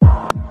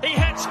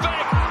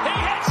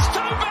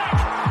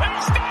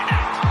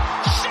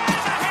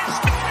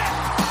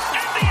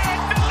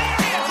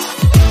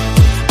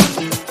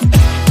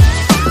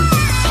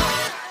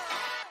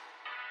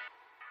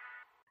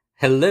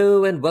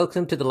Hello and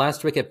welcome to the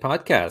Last Wicket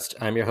podcast.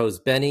 I'm your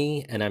host,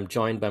 Benny, and I'm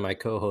joined by my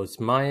co host,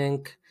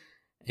 Mayank.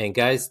 And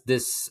guys,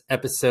 this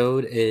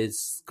episode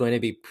is going to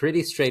be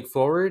pretty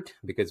straightforward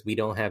because we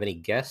don't have any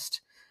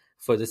guest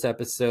for this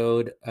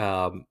episode.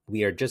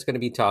 We are just going to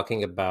be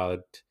talking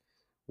about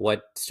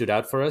what stood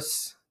out for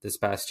us this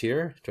past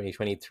year,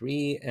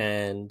 2023,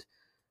 and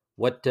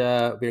what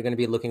we're going to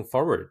be looking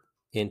forward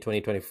in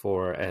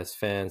 2024 as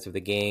fans of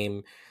the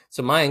game.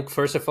 So, Mayank,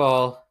 first of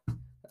all,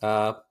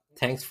 uh,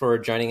 thanks for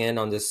joining in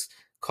on this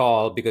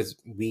call because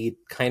we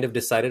kind of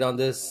decided on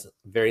this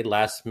very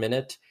last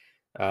minute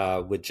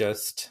with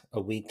just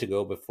a week to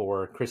go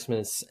before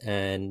Christmas,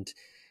 and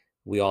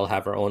we all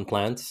have our own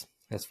plans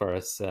as far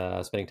as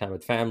spending time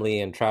with family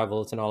and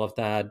travels and all of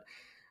that.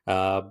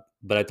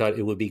 But I thought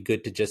it would be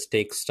good to just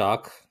take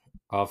stock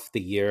of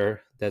the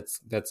year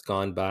that's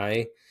gone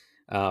by.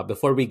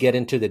 Before we get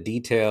into the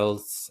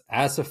details,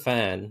 as a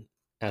fan,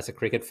 as a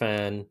cricket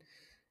fan,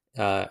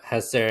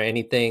 has there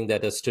anything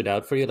that has stood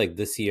out for you like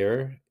this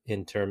year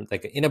in terms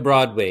like in a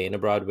broad way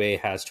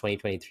has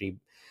 2023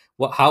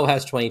 how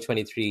has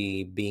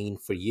 2023 been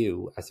for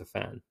you as a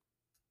fan?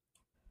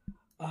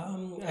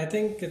 I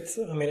think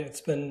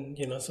it's been,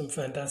 some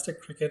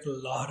fantastic cricket, a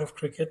lot of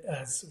cricket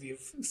as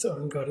we've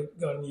sort of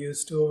gotten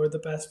used to over the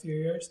past few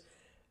years.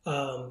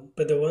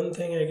 But the one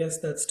thing I guess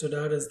that stood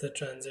out is the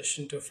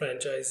transition to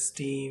franchise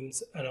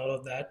teams and all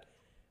of that.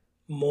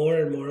 More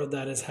and more of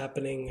that is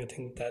happening. I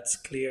think that's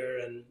clear,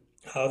 and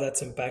how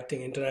that's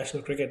impacting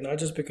international cricket, not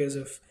just because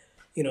of,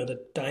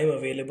 the time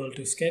available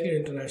to schedule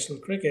international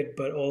cricket,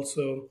 but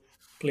also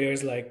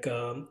players like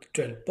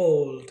Trent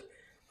Bolt,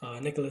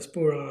 Nicholas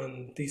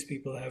Puran. These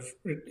people have,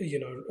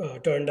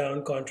 turned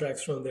down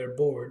contracts from their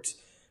boards.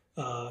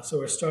 So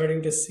we're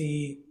starting to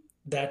see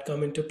that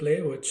come into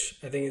play, which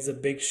I think is a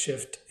big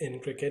shift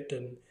in cricket.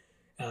 And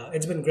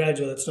it's been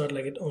gradual. It's not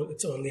like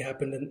it's only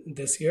happened in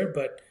this year,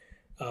 but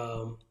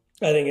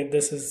I think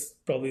this is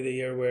probably the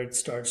year where it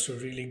starts to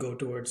really go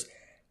towards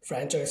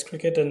franchise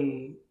cricket.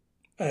 And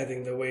I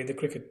think the way the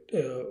cricket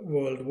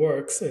world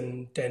works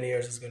in 10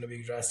 years is going to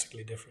be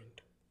drastically different.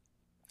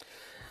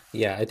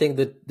 Yeah, I think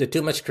the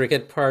too much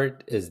cricket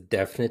part is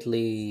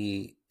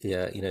definitely,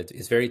 yeah,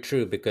 it's very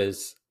true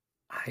because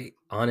I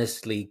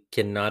honestly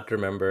cannot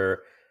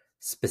remember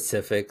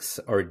specifics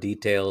or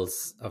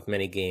details of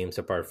many games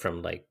apart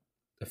from like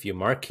a few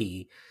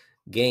marquee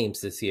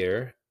games this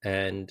year.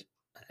 And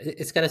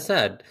it's kind of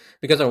sad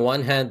because on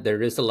one hand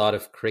there is a lot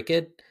of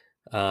cricket,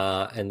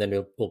 and then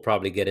we'll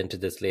probably get into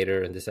this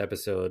later in this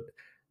episode,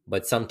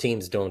 but some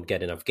teams don't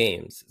get enough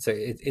games, so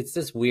it's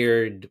this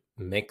weird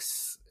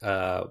mix.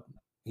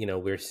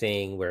 We're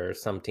seeing where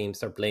some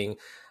teams are playing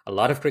a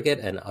lot of cricket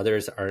and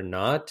others are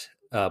not.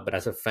 But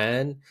as a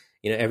fan,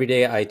 every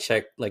day I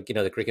check like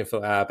the Cricket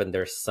Info app, and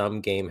there's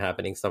some game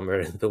happening somewhere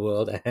in the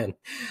world,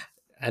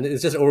 and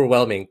it's just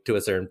overwhelming to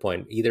a certain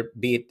point. Either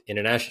be it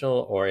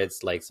international or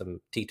it's like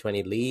some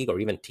T20 league or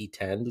even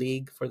T10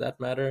 league for that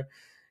matter,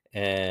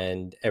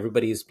 and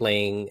everybody's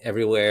playing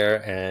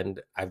everywhere,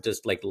 and I've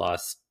just like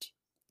lost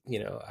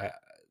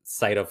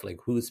sight of like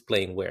who's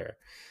playing where.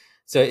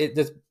 So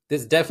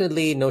there's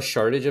definitely no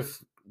shortage of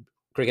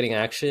cricketing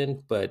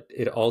action, but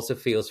it also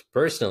feels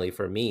personally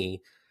for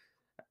me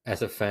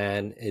as a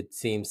fan, it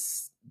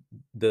seems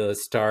the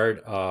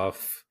start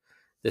of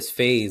this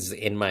phase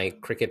in my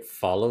cricket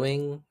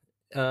following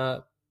uh,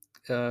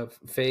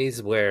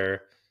 phase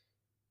where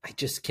I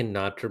just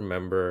cannot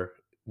remember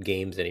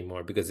games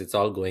anymore because it's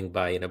all going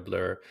by in a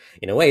blur.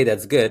 In a way,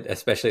 that's good,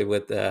 especially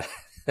with the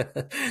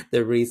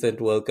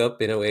recent World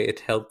Cup. In a way, it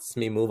helps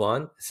me move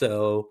on.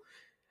 So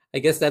I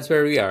guess that's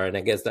where we are, and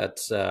I guess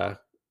that's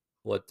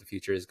what the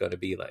future is going to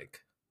be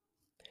like.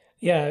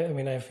 Yeah, I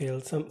mean, I feel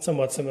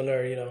somewhat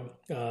similar,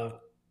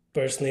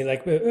 personally.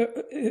 Like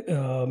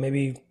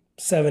maybe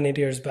 7, 8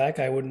 years back,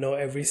 I would know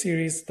every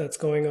series that's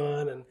going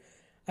on, and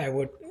I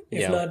would,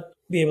 if Yeah, not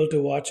be able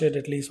to watch it,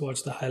 at least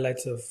watch the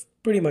highlights of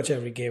pretty much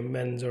every game,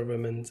 men's or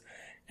women's.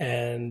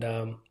 And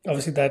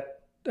obviously,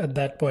 that at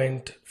that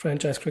point,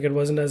 franchise cricket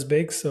wasn't as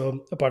big.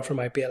 So apart from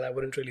IPL, I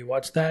wouldn't really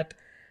watch that.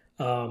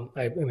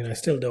 I mean, I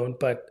still don't,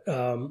 but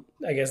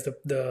I guess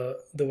the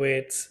way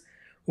it's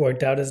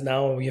worked out is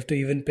now we have to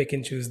even pick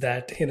and choose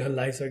that.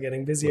 Lives are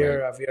getting right.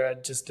 busier. We are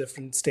at just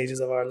different stages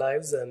of our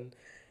lives, and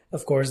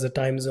of course, the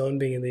time zone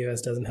being in the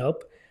US doesn't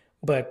help.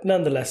 But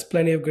nonetheless,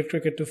 plenty of good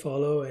cricket to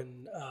follow,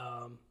 and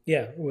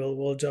yeah,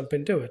 we'll jump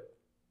into it.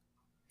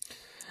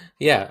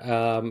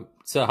 Yeah.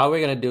 So how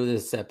we're gonna do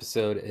this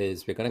episode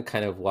is we're gonna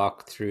kind of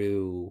walk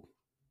through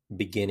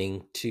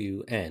beginning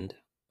to end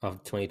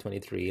of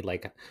 2023,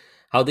 like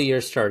how the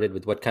year started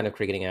with what kind of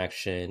cricketing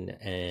action,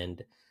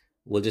 and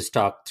we'll just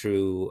talk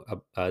through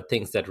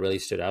things that really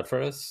stood out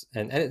for us.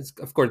 And it's,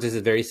 of course, this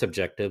is very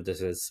subjective.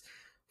 This is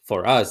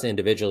for us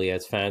individually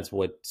as fans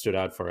what stood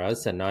out for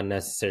us, and not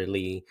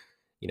necessarily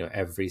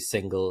every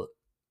single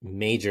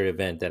major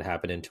event that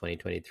happened in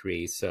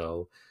 2023.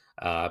 So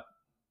uh,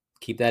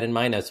 keep that in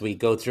mind as we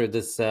go through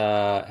this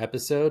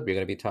episode. We're going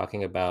to be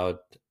talking about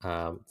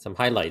some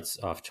highlights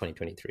of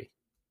 2023.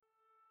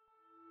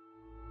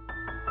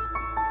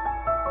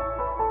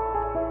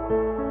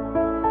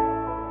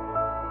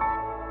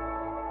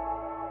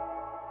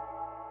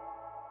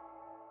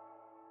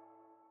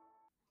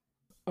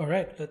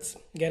 right, let's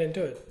get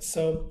into it.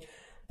 So,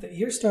 the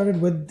year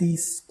started with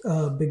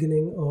the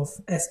beginning of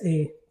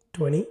SA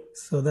 20.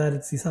 So, that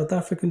it's the South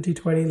African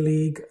T20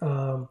 League.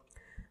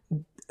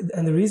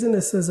 And the reason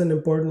this is an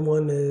important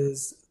one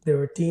is there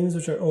are teams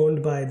which are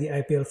owned by the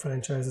IPL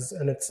franchises,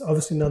 and it's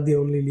obviously not the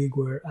only league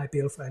where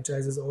IPL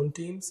franchises own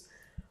teams,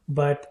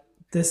 but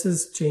this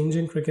is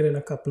changing cricket in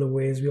a couple of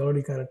ways. We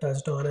already kind of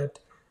touched on it.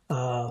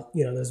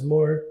 There's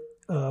more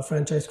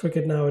franchise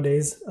cricket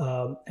nowadays,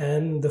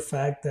 and the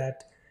fact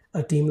that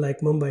a team like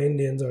Mumbai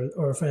Indians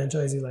or a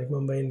franchisee like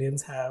Mumbai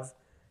Indians have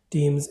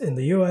teams in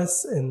the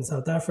US, in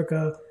South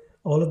Africa,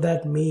 all of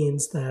that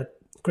means that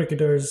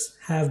cricketers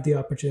have the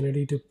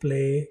opportunity to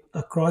play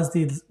across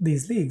these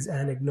leagues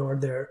and ignore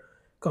their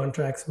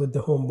contracts with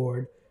the home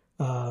board.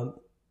 And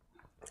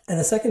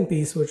a second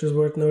piece, which is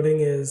worth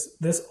noting, is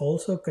this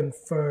also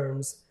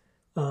confirms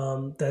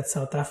that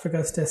South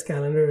Africa's test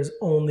calendar is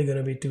only going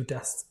to be two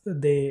tests.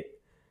 They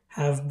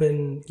have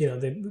been,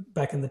 they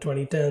back in the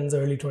 2010s,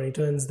 early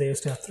 2010s, they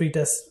used to have three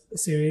test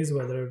series,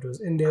 whether it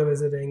was India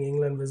visiting,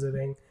 England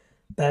visiting.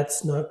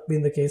 That's not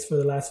been the case for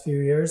the last few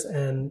years.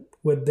 And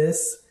with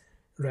this,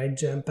 right,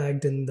 jam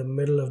packed in the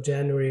middle of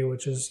January,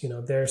 which is,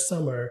 their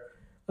summer,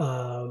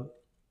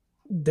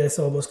 this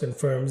almost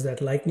confirms that,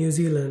 like New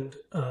Zealand,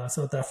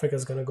 South Africa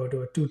is going to go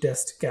to a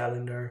two-test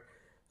calendar,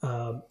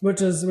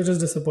 which is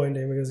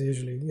disappointing because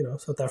usually,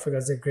 South Africa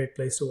is a great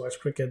place to watch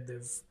cricket.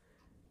 They've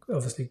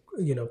obviously,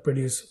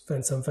 produced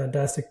some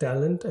fantastic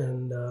talent,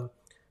 and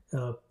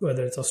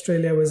whether it's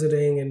Australia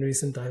visiting in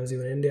recent times,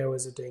 even India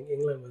visiting,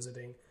 England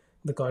visiting,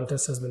 the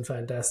contest has been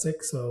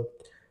fantastic. So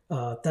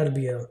that'd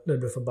be a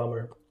little bit of a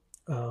bummer.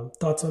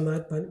 Thoughts on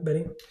that,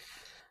 Benny?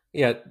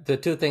 Yeah, the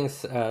two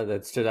things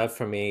that stood out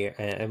for me,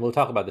 and we'll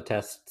talk about the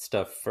test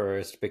stuff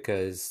first,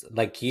 because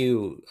like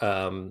you,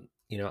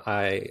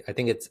 I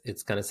think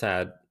it's kind of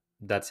sad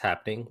that's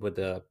happening with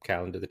the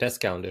calendar, the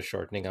test calendar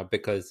shortening up,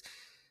 because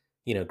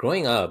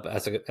growing up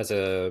as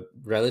a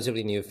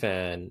relatively new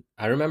fan,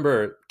 I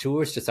remember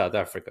tours to South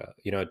Africa.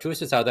 Tours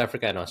to South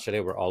Africa and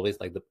Australia were always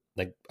like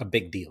a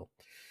big deal.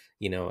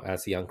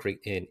 As a young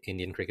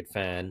Indian cricket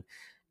fan,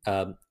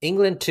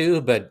 England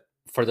too, but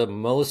for the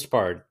most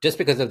part, just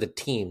because of the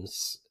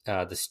teams,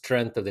 the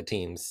strength of the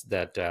teams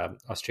that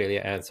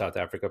Australia and South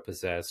Africa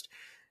possessed.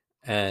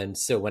 And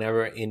so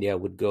whenever India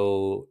would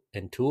go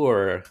and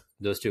tour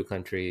those two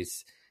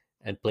countries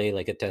and play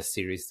like a test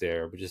series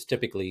there, which is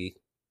typically,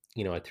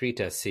 a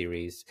three-test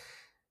series,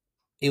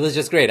 it was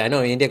just great. I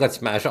know India got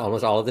smashed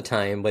almost all of the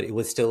time, but it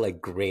was still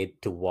like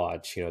great to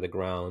watch. The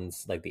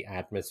grounds, like the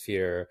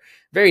atmosphere,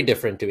 very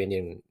different to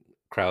Indian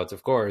crowds,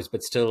 of course,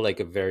 but still like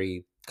a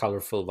very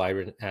colorful,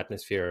 vibrant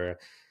atmosphere.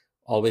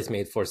 Always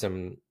made for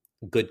some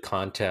good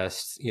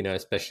contests,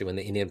 especially when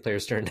the Indian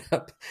players turned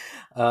up,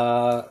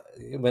 uh,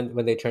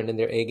 when they turned in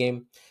their A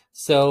game.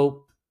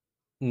 So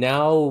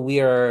now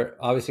we are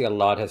obviously a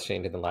lot has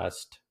changed in the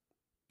last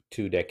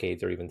 2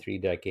 decades or even 3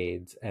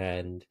 decades,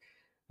 and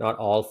not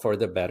all for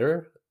the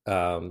better.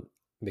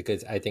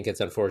 Because I think it's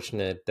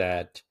unfortunate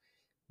that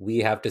we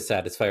have to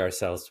satisfy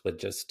ourselves with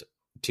just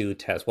two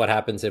tests. What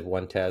happens if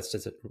one test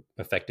is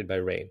affected by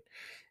rain?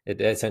 It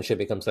essentially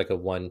becomes like a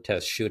one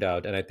test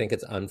shootout. And I think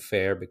it's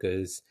unfair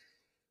because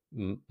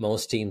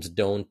most teams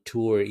don't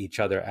tour each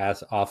other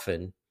as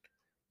often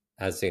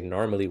as they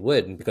normally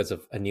would because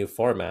of a new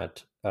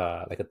format,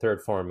 like a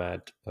third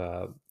format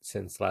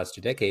since the last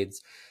 2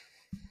 decades.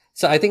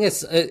 So I think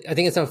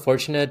it's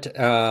unfortunate,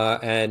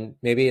 and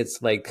maybe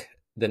it's like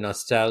the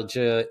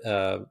nostalgia,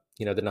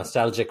 the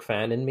nostalgic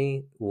fan in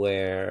me,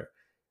 where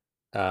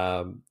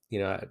um, you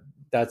know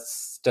that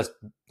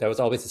was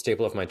always a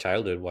staple of my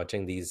childhood,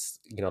 watching these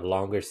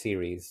longer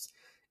series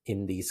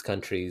in these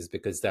countries,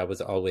 because that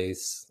was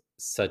always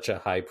such a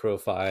high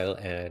profile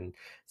and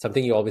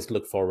something you always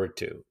look forward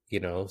to.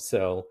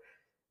 So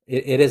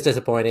it is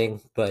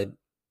disappointing, but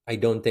I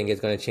don't think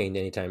it's going to change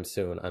anytime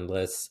soon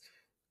unless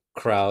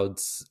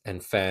crowds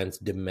and fans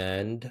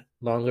demand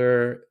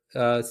longer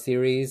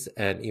series.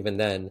 And even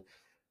then,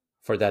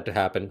 for that to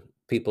happen,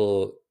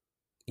 people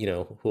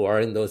who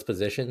are in those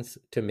positions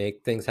to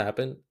make things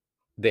happen,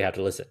 they have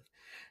to listen.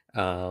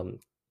 um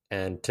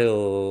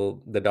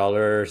until the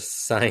dollar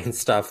signs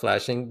stop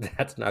flashing,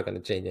 that's not going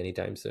to change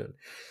anytime soon.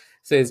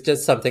 So it's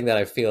just something that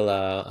I feel,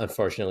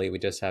 unfortunately, we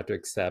just have to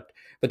accept.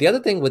 But the other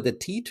thing with the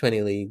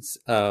T20 leagues,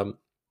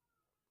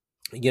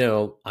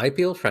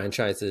 IPL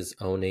franchises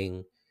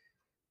owning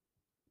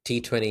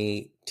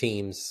T20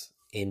 teams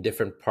in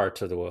different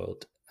parts of the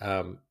world.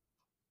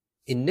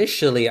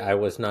 Initially, I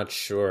was not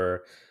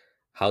sure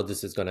how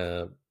this is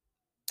gonna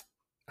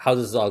how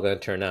this is all going to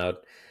turn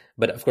out.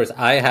 But of course,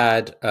 I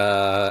had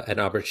an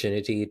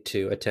opportunity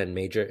to attend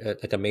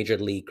like a major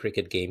league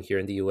cricket game here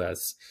in the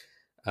U.S.,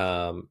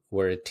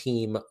 where a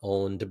team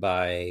owned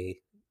by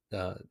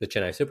the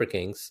Chennai Super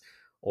Kings,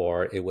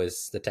 or it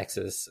was the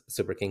Texas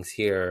Super Kings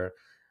here,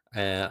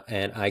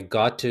 and I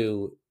got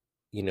to,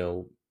 you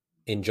know,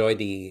 enjoy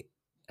the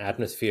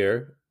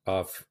atmosphere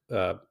of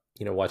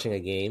watching a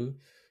game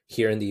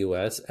here in the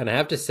U.S. And I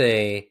have to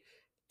say,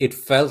 it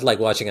felt like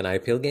watching an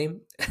IPL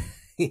game,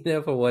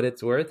 for what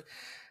it's worth.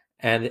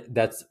 and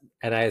that's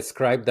and I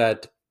ascribe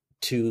that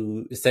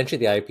to essentially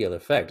the IPL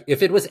effect.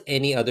 If it was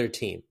any other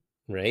team,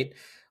 right?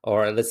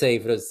 Or let's say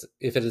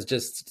if it was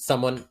just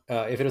someone,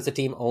 if it was a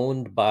team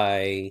owned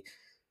by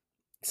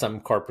some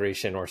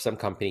corporation or some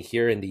company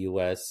here in the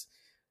US,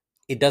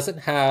 it doesn't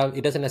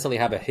necessarily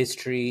have a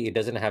history, it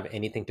doesn't have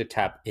anything to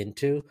tap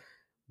into.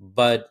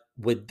 But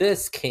with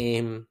this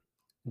came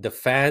the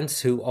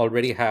fans who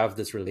already have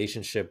this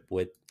relationship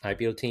with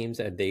IPL teams,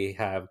 and they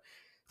have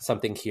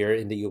something here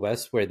in the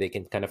US where they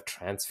can kind of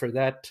transfer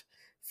that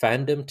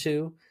fandom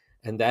to.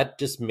 And that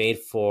just made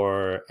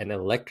for an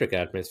electric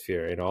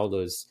atmosphere in all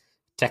those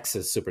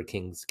Texas Super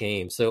Kings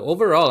games. So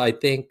overall, I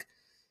think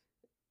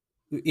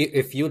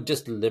if you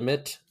just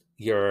limit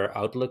your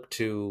outlook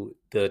to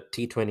the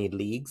T20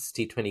 leagues,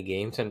 T20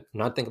 games, and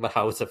not think about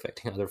how it's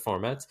affecting other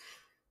formats,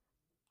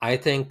 I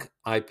think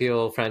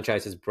IPL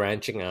franchises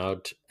branching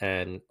out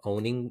and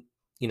owning,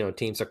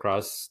 teams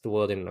across the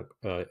world and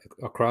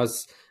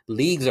across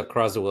leagues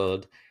across the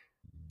world,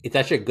 it's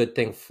actually a good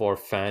thing for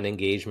fan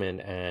engagement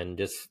and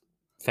just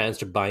fans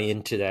to buy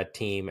into that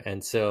team.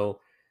 And so,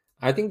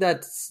 I think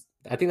that's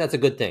a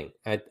good thing.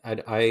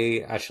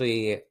 I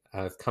actually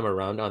have come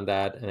around on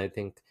that, and I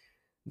think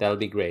that'll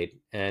be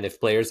great. And if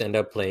players end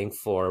up playing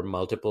for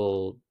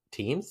multiple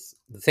teams,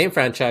 the same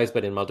franchise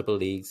but in multiple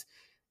leagues,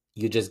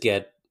 you just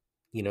get,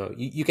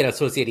 you can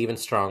associate even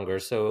stronger.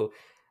 So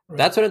Right.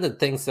 that's one of the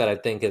things that I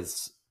think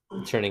is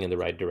turning in the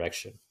right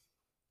direction.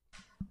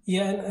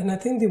 Yeah, and I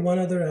think the one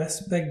other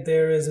aspect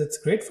there is it's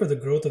great for the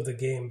growth of the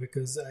game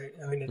because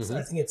I mean I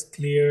Hmm. think it's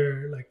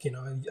clear, like,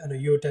 I know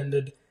you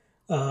attended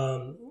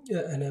an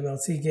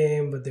MLC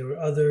game, but there were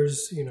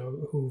others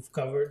who've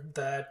covered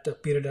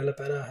that. Peter Della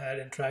Penna had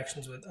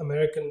interactions with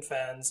American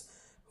fans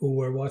who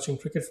were watching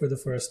cricket for the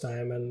first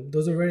time, and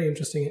those are very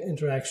interesting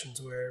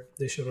interactions where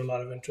they showed a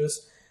lot of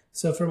interest.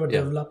 So from a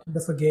Yeah. development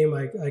of a game,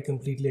 I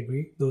completely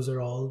agree. Those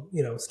are all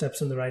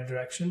steps in the right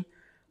direction.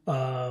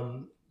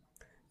 Um,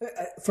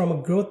 from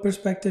a growth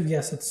perspective,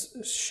 yes,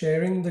 it's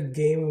sharing the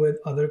game with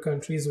other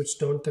countries which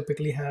don't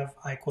typically have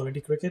high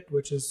quality cricket,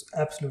 which is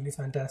absolutely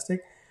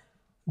fantastic.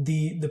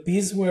 The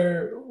piece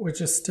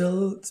which is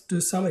still to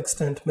some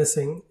extent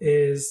missing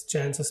is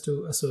chances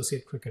to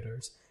associate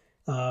cricketers.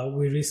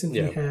 We recently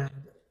Yeah. had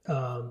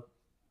um,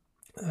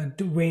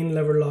 Dwayne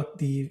Leverlock,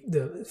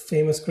 the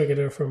famous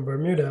cricketer from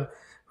Bermuda,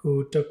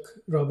 who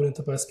took Robin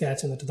Uthappa's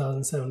catch in the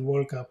 2007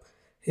 World Cup.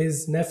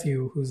 His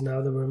nephew, who's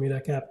now the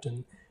Bermuda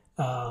captain,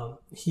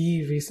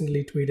 he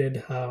recently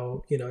tweeted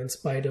how, in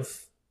spite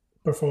of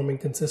performing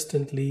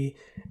consistently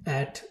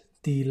at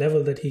the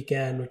level that he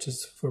can, which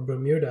is for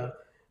Bermuda,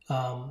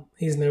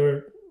 he's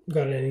never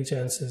gotten any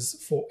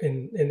chances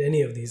in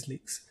any of these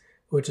leagues,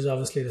 which is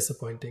obviously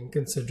disappointing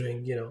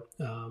considering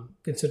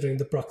considering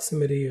the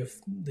proximity of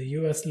the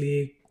U.S.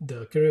 League,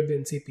 the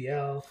Caribbean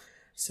CPL.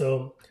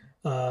 So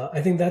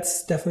I think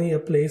that's definitely a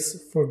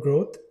place for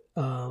growth.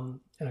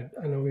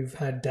 I know we've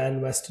had Dan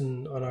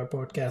Weston on our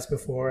podcast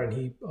before, and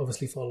he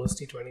obviously follows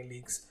T20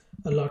 leagues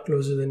a lot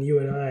closer than you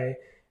and I.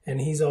 And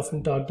he's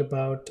often talked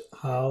about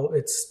how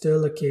it's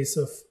still a case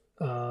of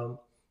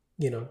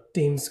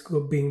teams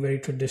being very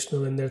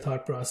traditional in their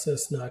thought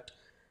process, not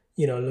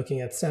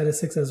looking at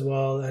statistics as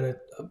well. And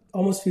it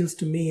almost feels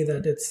to me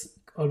that it's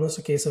almost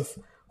a case of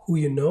who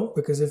you know,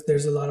 because if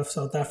there's a lot of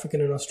South African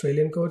and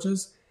Australian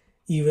coaches,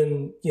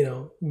 even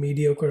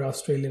mediocre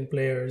Australian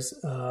players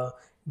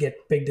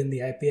get picked in the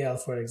IPL,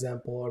 for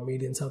example, or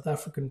median South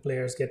African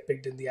players get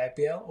picked in the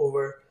IPL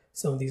over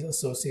some of these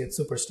associate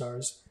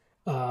superstars.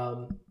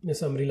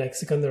 Somebody like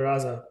Sikandar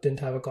Raza didn't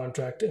have a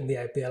contract in the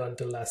IPL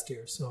until last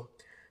year, so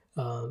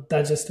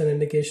that's just an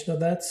indication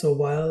of that. So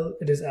while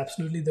it is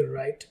absolutely the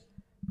right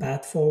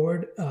path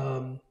forward,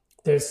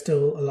 there's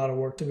still a lot of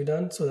work to be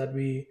done so that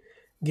we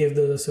give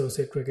those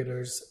associate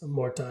cricketers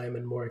more time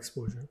and more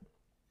exposure.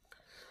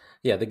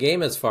 Yeah, the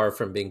game is far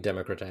from being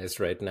democratized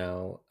right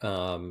now.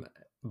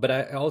 But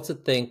I also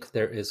think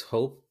there is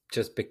hope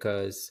just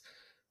because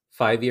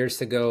 5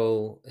 years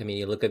ago, I mean,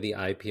 you look at the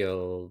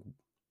IPL,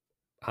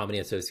 how many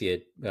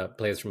associate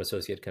players from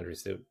associate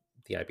countries do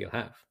the IPL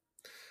have?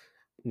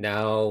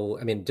 Now,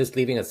 I mean, just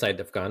leaving aside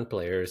Afghan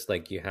players,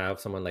 like you have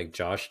someone like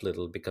Josh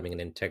Little becoming an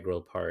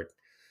integral part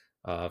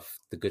of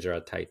the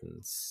Gujarat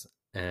Titans,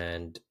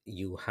 and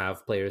you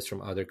have players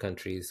from other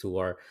countries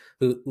who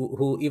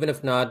even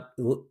if not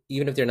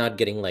even if they're not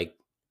getting like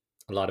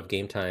a lot of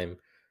game time,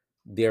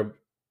 they're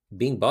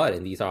being bought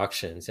in these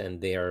auctions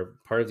and they are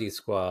part of these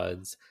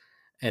squads.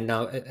 And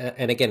now,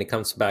 and again, it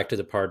comes back to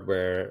the part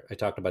where I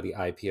talked about the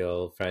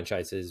IPL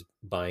franchises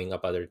buying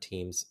up other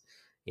teams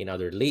in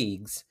other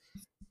leagues.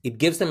 It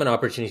gives them an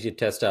opportunity to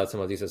test out some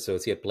of these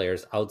associate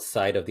players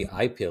outside of the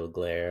IPL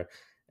glare.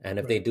 And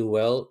if they Right. do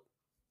well,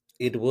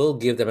 it will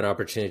give them an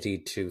opportunity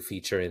to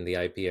feature in the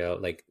IPL,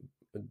 like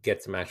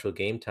get some actual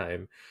game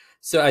time.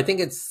 So I think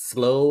it's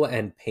slow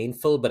and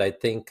painful, but I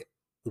think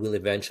we'll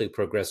eventually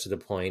progress to the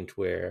point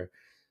where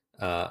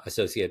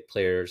associate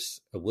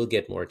players will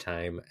get more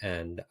time.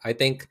 And I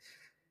think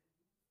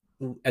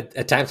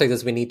at times like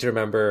this, we need to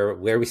remember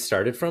where we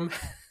started from.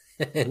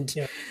 and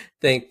Yeah.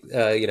 think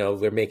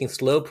we're making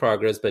slow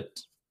progress,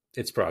 but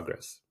it's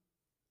progress.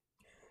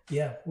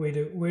 Yeah, way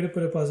to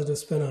put a positive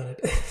spin on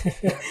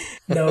it.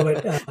 No,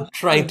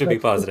 Trying to but be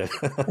positive.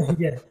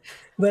 yeah,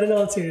 but in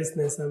all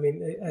seriousness, I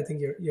mean, I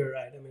think you're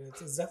right. I mean,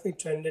 it's definitely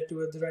trended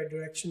towards the right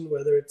direction.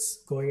 Whether it's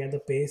going at the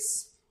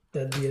pace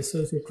that the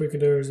associate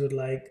cricketers would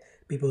like,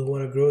 people who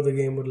want to grow the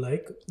game would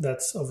like,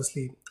 that's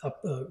obviously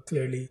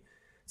clearly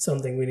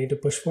something we need to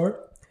push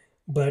for.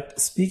 But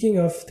speaking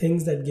of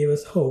things that gave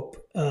us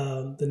hope,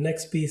 the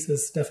next piece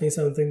is definitely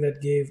something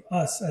that gave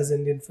us as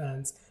Indian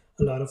fans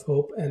a lot of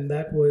hope, and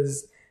that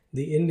was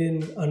the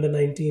Indian under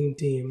 19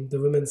 team, the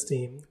women's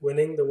team,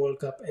 winning the World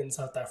Cup in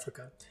South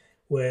Africa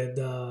with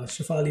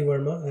Shafali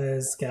Verma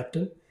as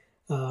captain.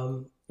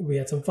 We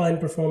had some fine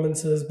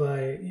performances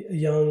by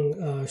young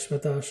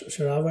Shweta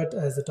Sharawat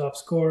as the top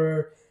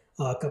scorer,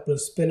 a couple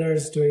of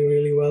spinners doing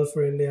really well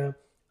for India.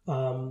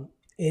 Um,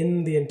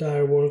 in the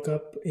entire World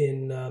Cup,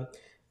 in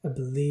I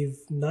believe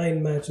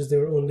 9 matches, they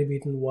were only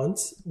beaten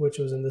once, which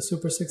was in the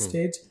Super Six Hmm.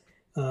 stage.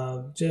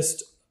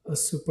 Just a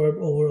superb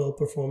overall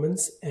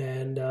performance,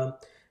 and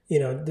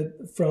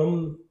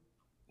from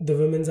the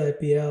women's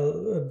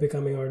IPL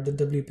becoming, or the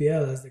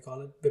WPL as they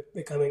call it,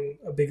 becoming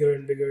a bigger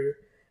and bigger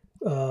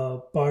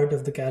part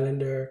of the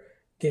calendar,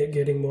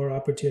 getting more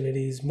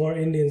opportunities, more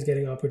Indians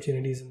getting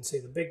opportunities, and say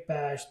the Big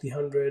Bash, the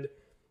 100,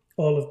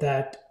 all of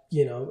that,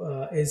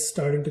 is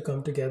starting to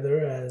come together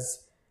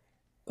as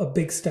a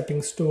big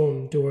stepping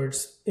stone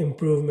towards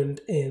improvement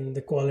in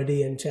the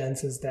quality and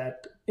chances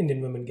that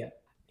Indian women get.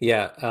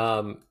 Yeah,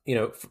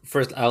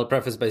 first I'll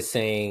preface by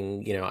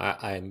saying,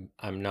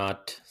 I'm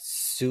not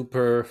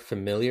super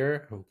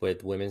familiar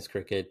with women's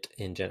cricket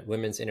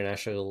women's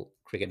international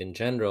cricket in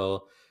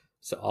general.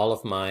 So all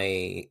of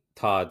my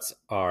thoughts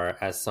are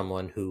as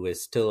someone who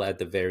is still at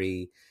the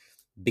very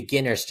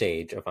beginner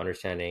stage of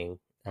understanding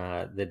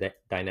the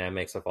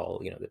dynamics of all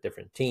the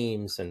different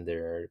teams and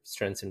their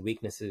strengths and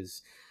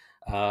weaknesses.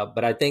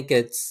 But I think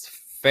it's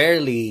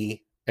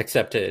fairly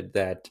accepted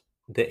that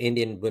the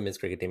Indian women's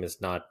cricket team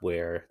is not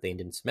where the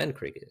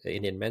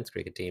Indian men's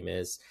cricket team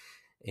is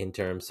in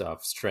terms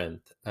of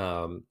strength.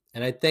 And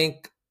I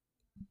think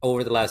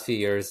over the last few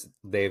years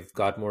they've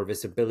got more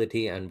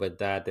visibility, and with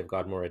that they've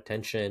got more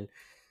attention,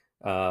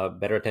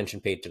 better attention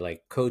paid to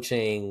like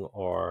coaching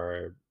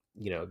or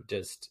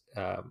just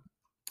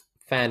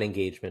fan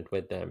engagement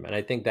with them. And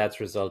I think that's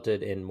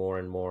resulted in more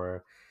and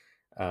more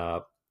uh,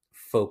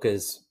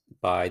 focus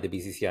by the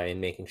BCCI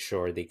in making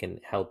sure they can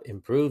help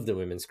improve the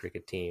women's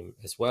cricket team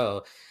as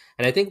well.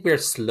 And I think we're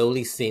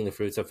slowly seeing the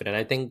fruits of it. And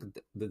I think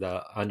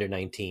the under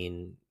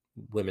 19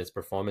 women's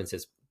performance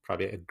is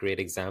probably a great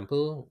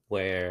example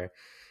where,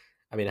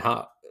 I mean,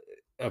 how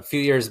a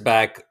few years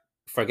back,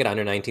 forget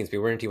under 19s, we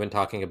weren't even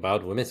talking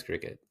about women's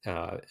cricket,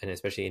 and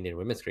especially Indian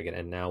women's cricket.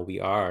 And now we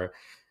are.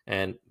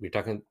 And we're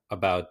talking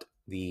about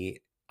the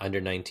under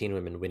 19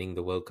 women winning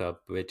the World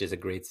Cup, which is a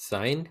great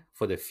sign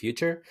for the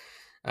future.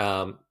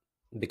 Um,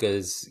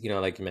 because,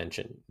 like you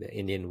mentioned, the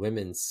Indian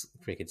women's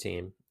cricket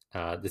team,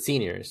 the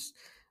seniors,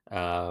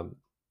 um,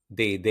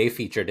 they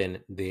featured in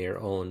their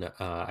own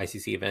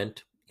ICC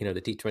event, the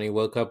T20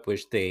 World Cup,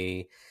 which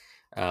they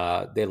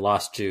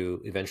lost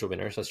to eventual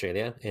winners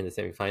Australia in the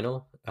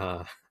semifinal.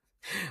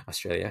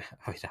 Australia,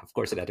 of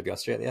course, it had to be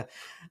Australia.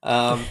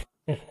 Um,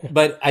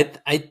 but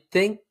I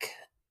think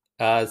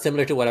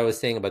similar to what I was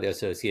saying about the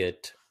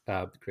associate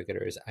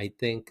cricketers, I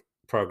think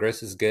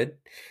progress is good,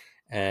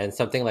 and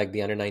something like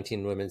the under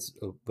 19 women's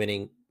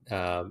winning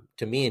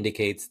to me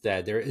indicates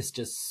that there is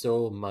just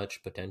so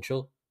much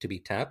potential to be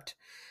tapped.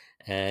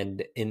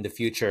 And in the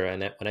future,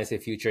 and when I say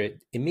future,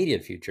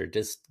 immediate future,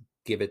 just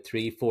give it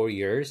 3-4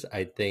 years,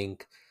 I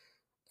think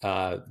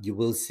you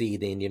will see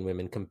the Indian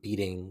women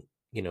competing,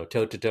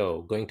 toe to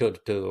toe, going toe to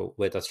toe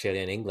with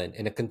Australia and England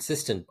on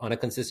a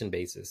consistent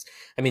basis.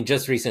 I mean,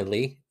 just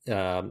recently,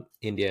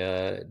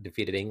 India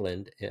defeated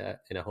England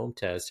in a home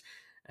test,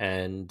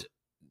 and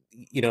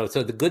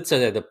so the goods are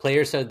there, the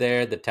players are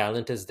there, the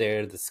talent is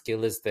there, the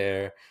skill is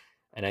there,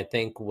 and I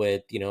think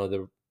with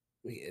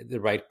the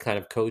right kind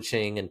of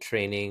coaching and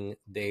training,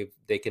 they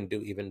can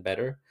do even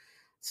better.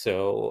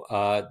 So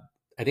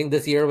I think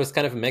this year was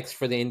kind of mixed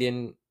for the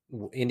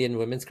Indian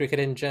women's cricket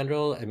in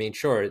general. I mean,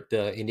 sure,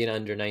 the Indian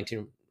under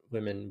 19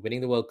 women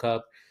winning the World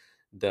Cup,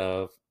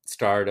 the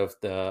start of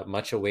the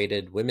much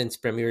awaited Women's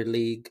Premier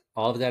League,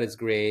 all of that is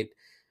great.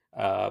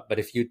 But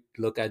if you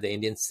look at the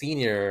Indian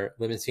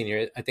women's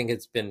senior, I think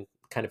it's been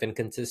kind of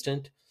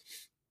inconsistent.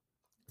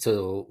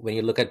 So when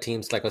you look at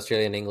teams like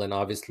Australia and England,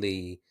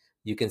 obviously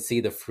you can see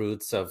the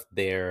fruits of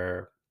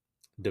their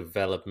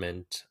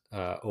development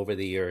over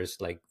the years,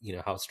 like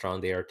how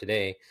strong they are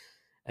today.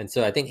 And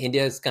so I think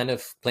India is kind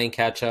of playing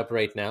catch up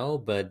right now,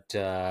 but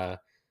there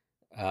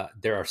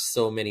are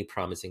so many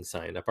promising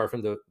signs apart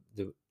from the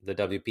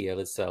WPL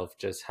itself,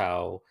 just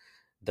how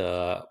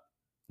the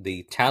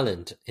the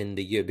talent in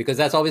the U, because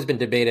that's always been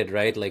debated,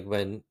 right? Like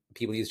when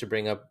people used to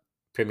bring up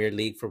Premier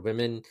League for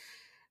women,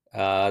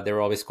 there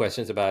were always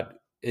questions about,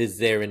 is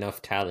there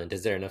enough talent,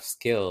 is there enough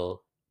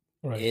skill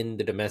Right. in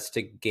the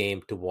domestic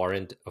game to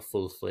warrant a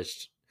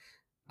full-fledged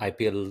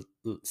IPL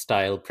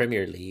style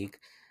Premier League,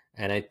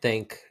 and I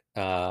think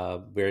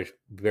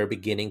we're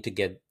beginning to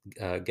get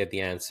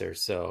the answer.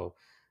 So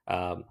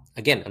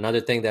again,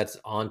 another thing that's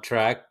on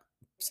track,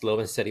 slow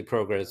and steady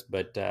progress,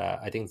 but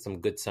I think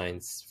some good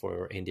signs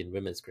for Indian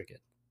women's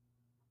cricket.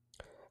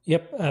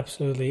 Yep,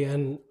 absolutely.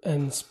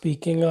 And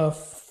speaking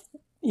of,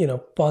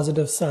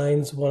 positive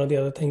signs, one of the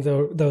other things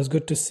that was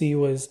good to see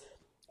was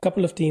a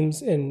couple of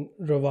teams in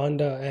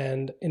Rwanda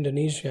and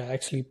Indonesia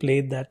actually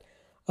played that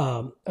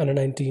under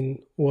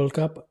 19 World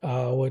Cup,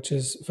 which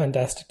is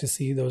fantastic to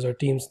see. Those are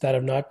teams that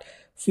have not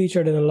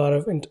featured in a lot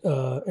of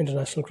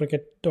international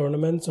cricket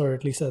tournaments, or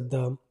at least at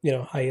the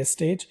highest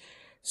stage.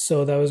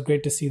 So that was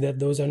great to see that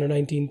those under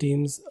 19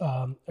 teams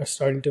are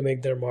starting to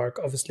make their mark.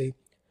 Obviously,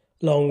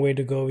 long way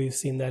to go. We've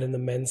seen that in the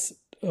men's,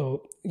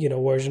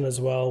 version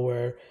as well,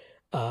 where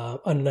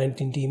under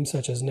 19 teams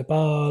such as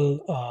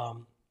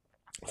Nepal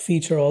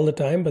feature all the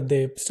time, but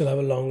they still have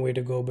a long way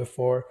to go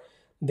before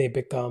they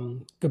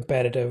become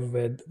competitive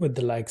with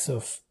the likes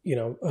of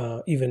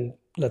even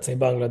let's say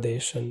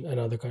Bangladesh and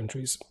other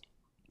countries.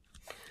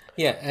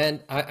 Yeah,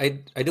 and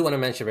I do want to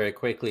mention very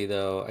quickly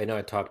though. I know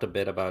I talked a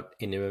bit about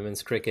Indian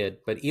women's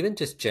cricket, but even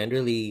just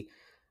generally,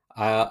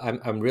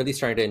 I'm really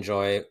starting to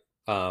enjoy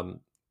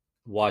um,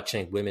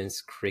 watching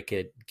women's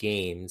cricket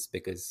games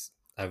because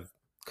I've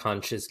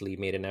consciously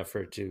made an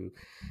effort to,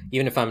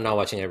 even if I'm not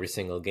watching every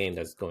single game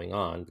that's going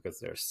on because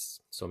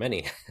there's so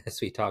many as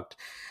we talked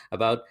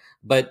about.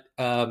 But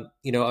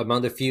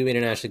among the few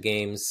international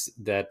games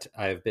that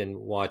I've been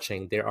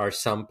watching, there are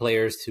some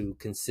players who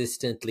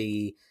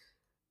consistently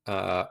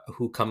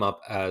who come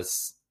up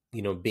as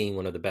being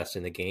one of the best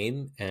in the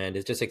game, and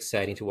it's just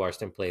exciting to watch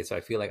them play. So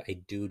I feel like I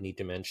do need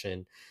to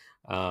mention,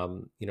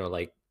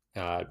 like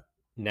uh,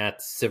 Nat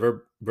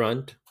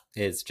Silverbrunt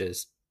is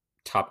just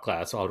top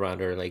class all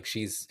rounder. Like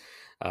she's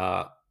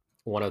uh,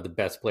 one of the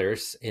best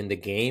players in the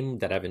game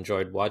that I've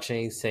enjoyed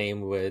watching.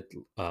 Same with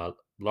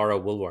Laura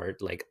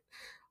Woolward, like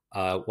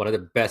one of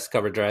the best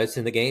cover drives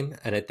in the game,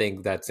 and I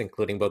think that's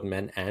including both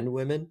men and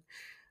women.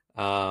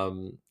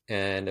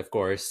 And of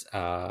course,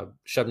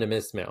 Shabnam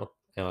Ismail.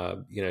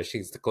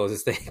 She's the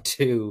closest thing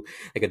to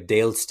like a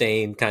Dale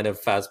Steyn kind of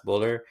fast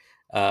bowler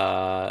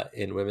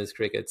in women's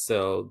cricket.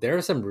 So there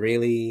are some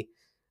really,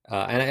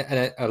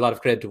 a lot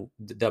of credit to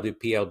the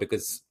WPL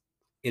because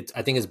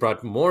I think it's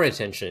brought more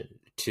attention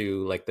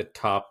to like the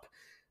top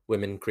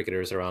women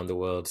cricketers around the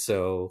world.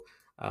 So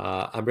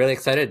I'm really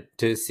excited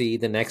to see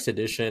the next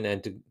edition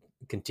and to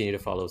continue to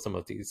follow some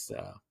of these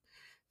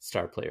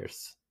star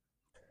players.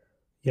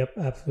 Yep,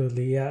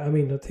 absolutely. Yeah, I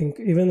mean, I think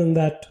even in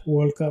that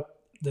World Cup,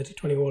 the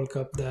T20 World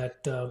Cup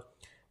that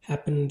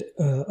happened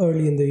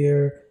early in the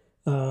year,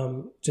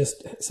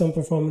 just some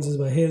performances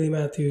by Haley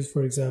Matthews,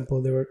 for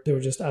example, they were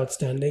just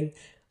outstanding.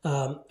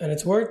 And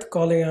it's worth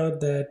calling out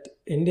that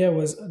India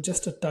was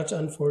just a touch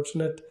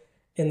unfortunate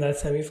in that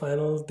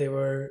semifinal. They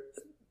were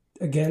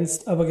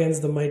up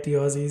against the mighty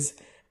Aussies.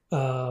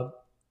 Uh,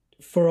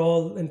 for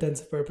all intents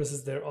and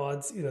purposes, their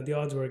odds, the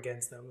odds were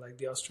against them. Like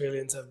the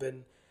Australians have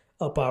been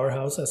a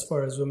powerhouse as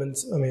far as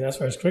as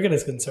far as cricket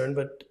is concerned,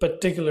 but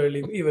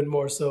particularly even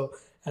more so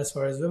as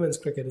far as women's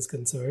cricket is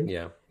concerned.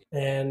 Yeah.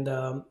 And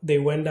they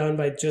went down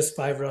by just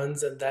 5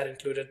 runs, and that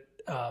included,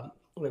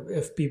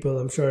 if people,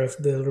 I'm sure if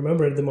they'll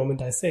remember it the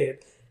moment I say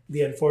it,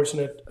 the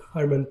unfortunate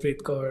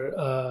Harmanpreet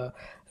Kaur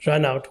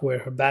run out where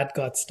her bat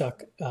got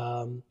stuck.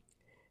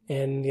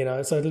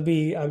 And so it'll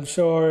be, I'm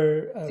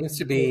sure, Seems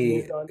to they've be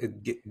moved on.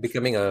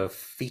 becoming a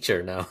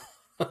feature now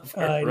of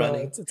her I know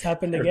running, it's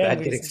happened her again bat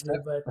getting recently,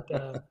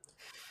 stuck.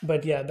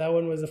 but yeah, that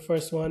one was the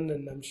first one,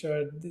 and I'm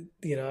sure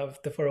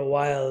for a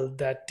while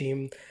that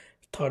team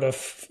thought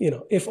of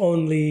if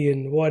only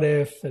and what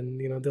if, and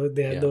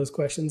they had Yeah. those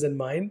questions in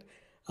mind.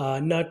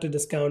 Not to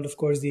discount, of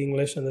course, the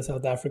English and the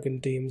South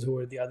African teams who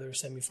were the other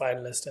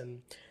semi-finalists,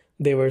 and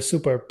they were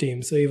superb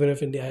teams. So even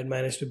if India had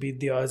managed to beat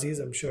the Aussies,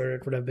 I'm sure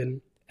it would have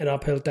been an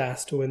uphill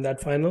task to win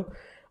that final.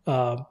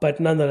 But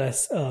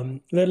nonetheless,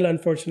 little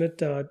unfortunate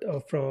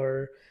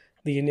for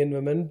the Indian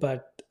women,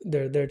 but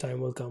their time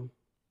will come.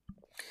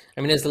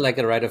 I mean, it's like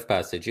a rite of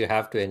passage. You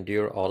have to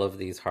endure all of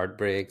these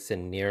heartbreaks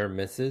and near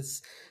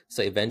misses.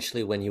 So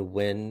eventually, when you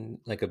win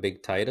like a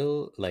big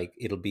title, like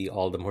it'll be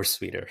all the more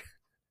sweeter.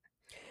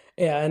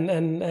 Yeah,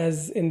 and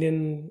as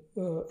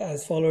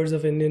followers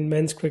of Indian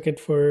men's cricket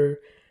for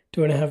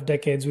 2.5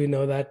 decades, we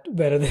know that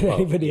better than Oh,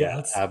 anybody yeah,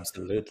 else.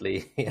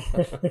 absolutely. Yeah.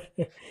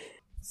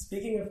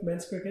 Speaking of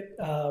men's cricket,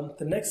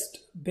 the next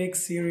big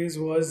series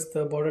was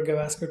the Border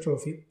Gavaskar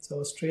Trophy. So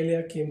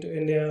Australia came to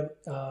India.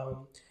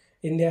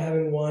 India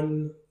having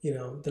won,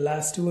 the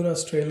last two in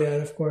Australia,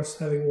 and of course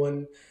having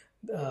won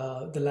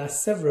the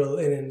last several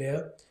in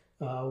India,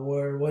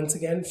 were once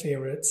again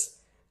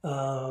favorites.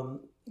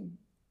 Um,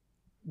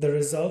 the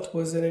result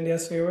was in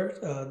India's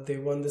favor. They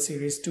won the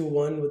series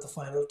 2-1 with the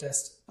final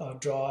test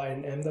draw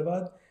in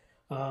Ahmedabad.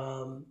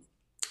 Um,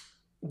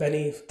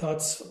 Benny,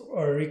 thoughts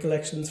or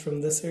recollections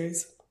from this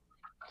series?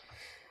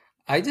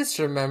 I just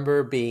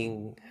remember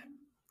being.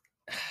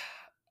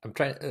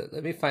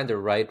 Let me find the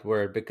right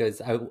word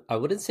because I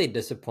wouldn't say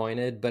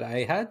disappointed, but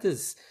I had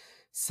this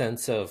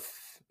sense of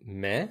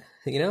meh,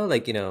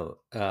 like,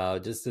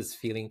 just this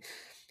feeling.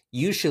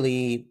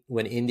 Usually,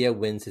 when India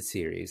wins a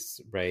series,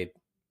 right,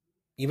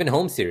 even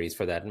home series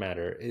for that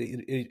matter,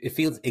 it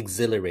feels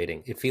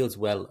exhilarating. It feels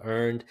well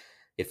earned.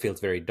 It feels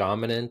very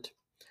dominant.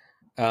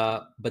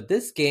 But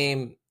this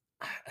game,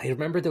 I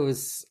remember there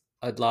was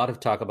a lot of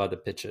talk about the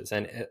pitches,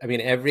 and I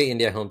mean, every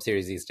India home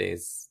series these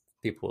days,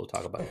 people will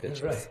talk about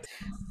pitches, Right.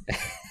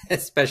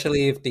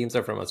 especially if teams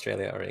are from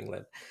Australia or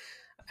England.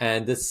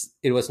 And this,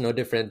 it was no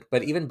different.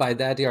 But even by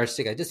that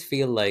yardstick, I just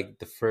feel like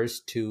the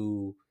first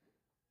two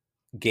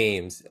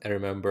games, I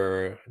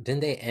remember,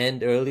 didn't they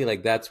end early?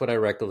 Like that's what I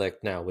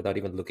recollect now, without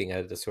even looking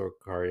at the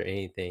scorecard or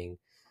anything.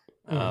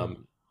 Mhm.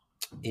 Um,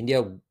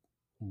 India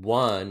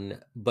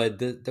won, but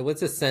there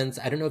was a sense,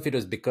 I don't know if it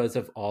was because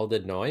of all the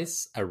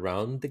noise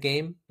around the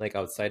game, like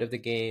outside of the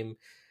game,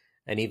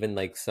 and even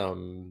like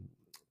some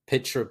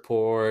pitch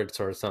reports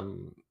or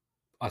some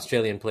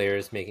Australian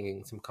players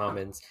making some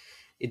comments.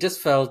 It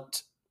just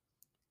felt,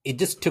 it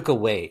just took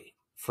away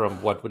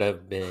from what would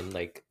have been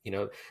like,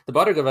 the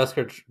Border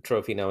Gavaskar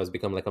Trophy now has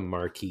become like a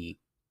marquee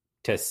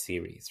test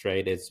series,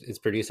 right? It's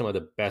produced some of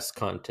the best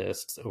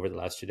contests over the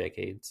last 2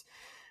 decades,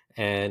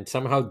 and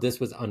somehow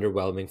this was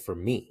underwhelming for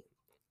me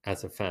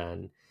as a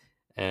fan.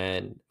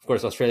 And of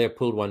course, Australia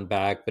pulled one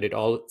back, but it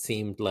all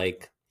seemed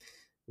like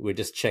we're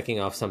just checking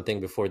off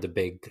something before the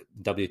big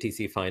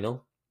WTC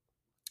final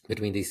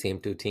between these same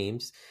two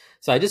teams.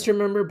 So I just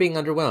remember being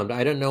underwhelmed.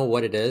 I don't know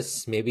what it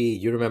is. Maybe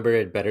you remember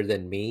it better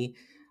than me.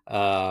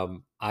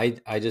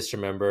 I just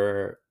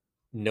remember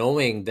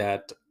knowing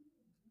that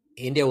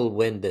India will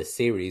win this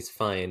series,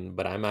 fine,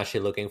 but I'm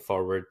actually looking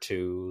forward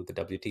to the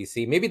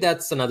WTC. Maybe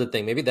that's another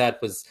thing. Maybe that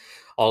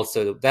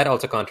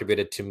also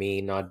contributed to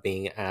me not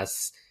being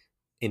as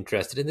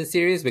interested in the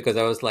series, because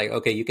I was like,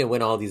 okay, you can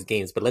win all these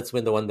games, but let's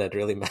win the one that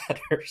really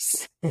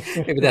matters.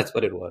 Maybe that's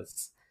what it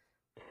was.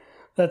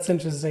 That's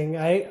interesting.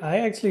 I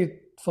actually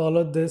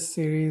followed this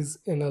series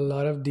in a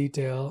lot of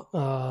detail.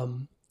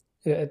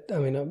 I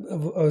mean, I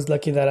was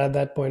lucky that at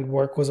that point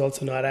work was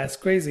also not as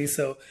crazy,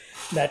 so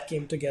that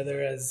came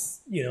together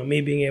as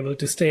me being able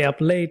to stay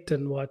up late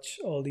and watch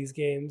all these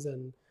games.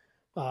 And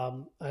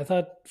I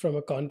thought from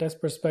a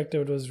contest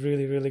perspective, it was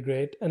really really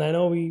great. And I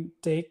know we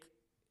take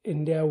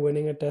India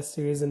winning a test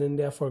series in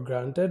India for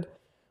granted,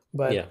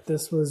 Yeah, but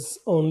this was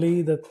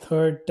only the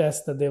third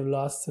test that they've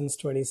lost since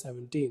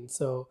 2017.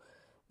 So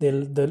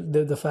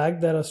the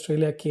fact that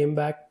Australia came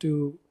back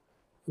to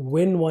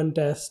win one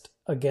test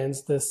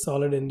against this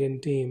solid Indian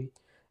team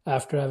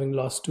after having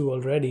lost two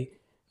already,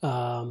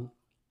 um,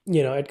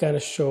 it kind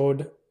of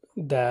showed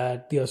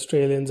that the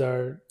Australians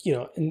are,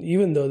 and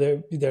even though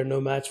they're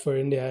no match for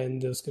India in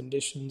those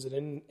conditions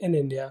and in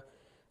India,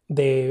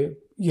 they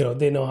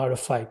know how to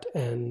fight.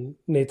 And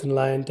Nathan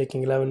Lyon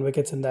taking 11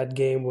 wickets in that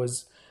game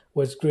was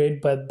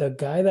great. But the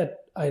guy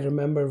that I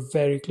remember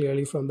very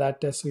clearly from that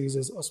test series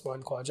is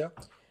Osman Khwaja.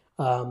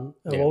 I've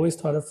yeah, always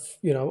thought of,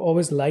 I've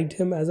always liked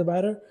him as a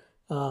batter.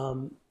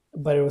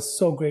 But it was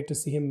so great to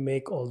see him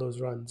make all those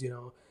runs.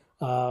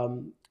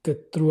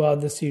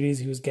 Throughout the series,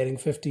 he was getting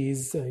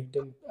 50s.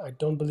 I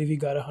don't believe he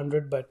got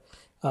 100, but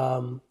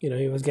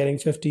he was getting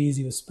 50s.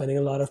 He was spending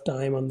a lot of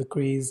time on the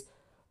crease.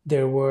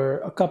 There were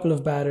a couple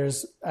of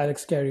batters,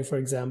 Alex Carey, for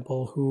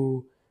example,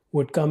 who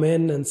would come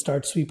in and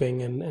start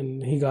sweeping,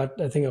 and he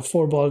got, I think, a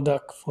four-ball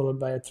duck followed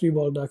by a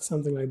three-ball duck,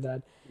 something like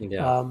that.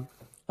 yeah,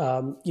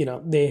 Um,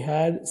 they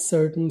had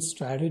certain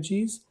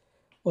strategies.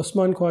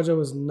 Osman Khwaja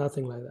was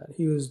nothing like that.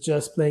 He was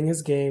just playing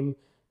his game.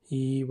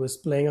 He was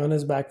playing on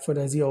his back foot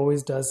as he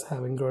always does,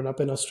 having grown up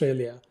in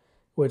Australia,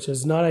 which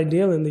is not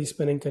ideal in these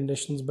spinning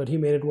conditions, but he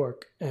made it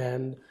work.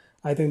 And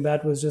I think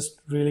that was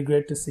just really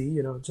great to see,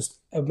 just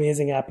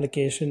amazing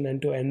application, and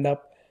to end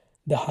up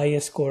the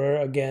highest scorer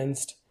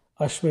against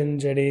Ashwin,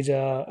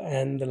 Jadeja,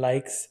 and the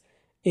likes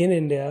in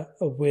India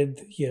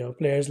with,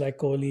 players like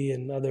Kohli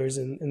and others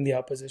in the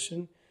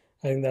opposition.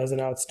 I think that was an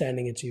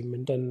outstanding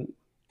achievement. And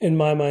in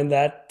my mind,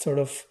 that sort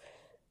of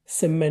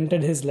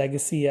cemented his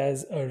legacy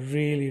as a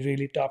really,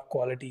 really top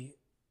quality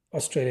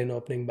Australian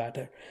opening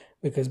batter.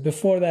 Because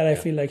before that, I yeah,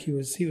 feel like he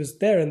was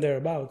there and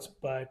thereabouts,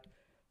 but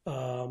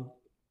um,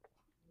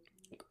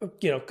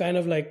 kind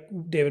of like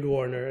David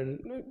Warner,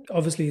 and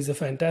obviously he's a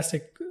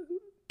fantastic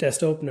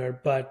test opener,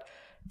 but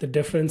the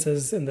difference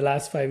is in the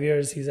last 5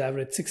 years he's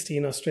averaged 60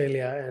 in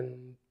Australia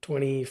and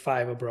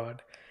 25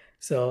 abroad.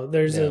 So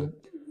there's yeah.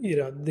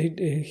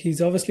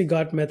 he's obviously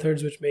got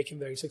methods which make him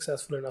very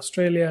successful in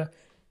Australia.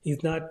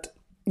 He's not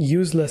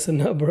useless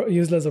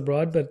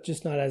abroad, but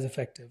just not as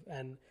effective.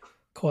 And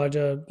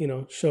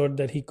Khwaja, showed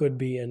that he could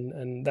be,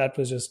 and that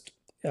was just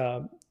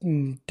to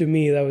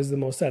me that was the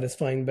most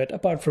satisfying bit.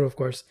 Apart from, of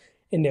course,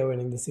 India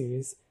winning the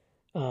series,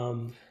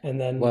 and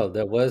then Well,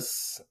 there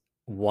was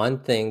one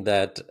thing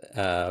that,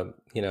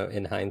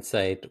 in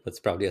hindsight, was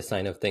probably a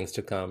sign of things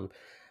to come.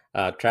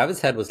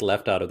 Travis Head was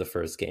left out of the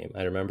first game.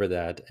 I remember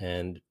that,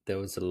 and there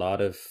was a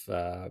lot of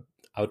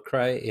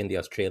outcry in the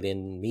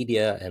Australian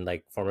media and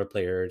like former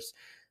players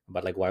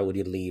about like, why would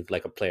you leave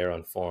like a player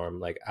on form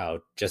like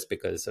out just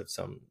because of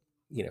some,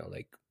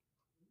 like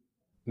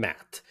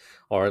math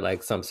or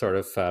like some sort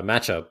of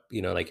matchup,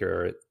 like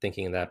you're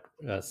thinking in that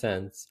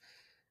sense.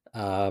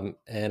 And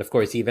of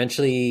course, he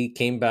eventually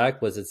came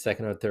back. Was it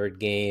second or third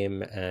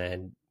game?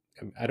 And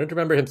I don't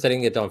remember him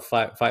setting it on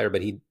fire,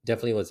 but he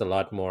definitely was a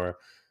lot more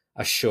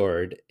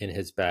assured in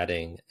his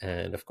batting.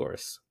 And of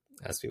course,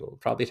 as we will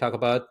probably talk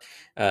about,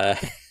 uh,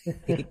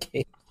 he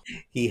came,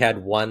 he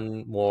had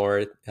one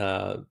more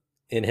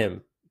in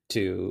him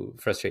to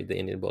frustrate the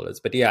Indian bowlers.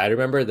 But yeah, I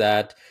remember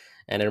that,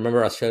 and I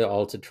remember Australia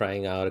also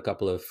trying out a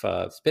couple of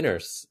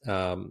spinners,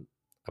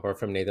 apart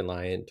from Nathan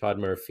Lyon, Todd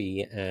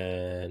Murphy,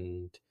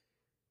 and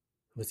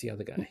who's the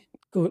other guy?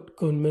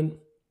 Koonman,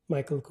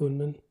 Michael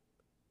Koonman.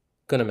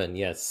 Kunaman,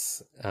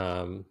 yes.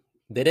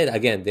 They did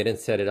again. They didn't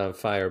set it on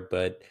fire,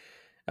 but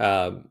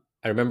I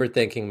remember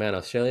thinking, man,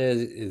 Australia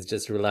is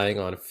just relying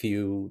on a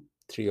few,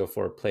 three or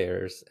four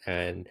players,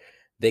 and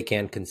they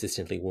can't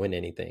consistently win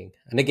anything.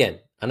 And again,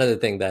 another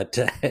thing that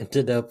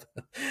ended up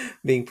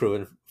being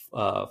proven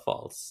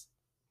false.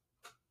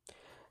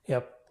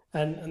 Yep.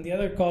 And the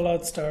other call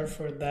out star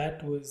for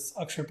that was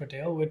Akshar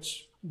Patel,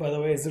 which by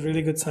the way is a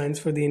really good signs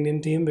for the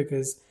Indian team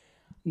because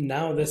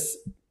now this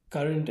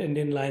current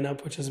Indian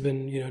lineup, which has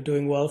been,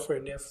 doing well for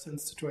India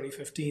since the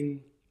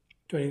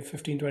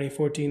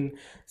 2014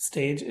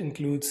 stage,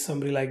 includes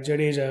somebody like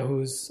Jadeja,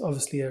 who's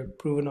obviously a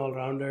proven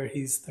all-rounder.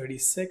 He's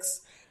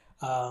 36.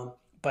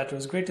 But it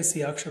was great to see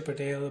Akshar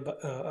Patel,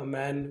 a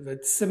man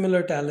with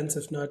similar talents,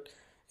 if not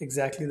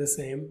exactly the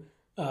same.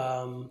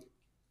 Um,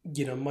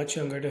 much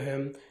younger to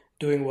him,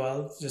 doing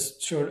well.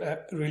 Just showed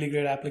a really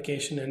great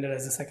application, ended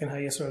as the second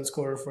highest run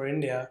scorer for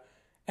India.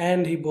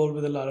 And he bowled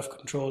with a lot of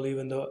control,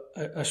 even though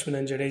Ashwin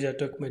and Jadeja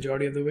took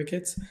majority of the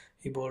wickets.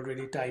 He bowled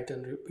really tight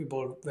and he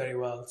bowled very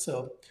well.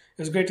 So it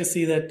was great to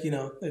see that,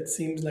 it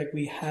seems like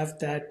we have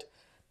that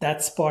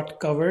spot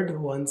covered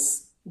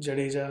once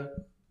Jadeja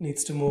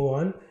needs to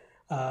move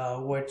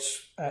on,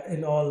 which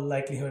in all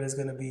likelihood is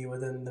going to be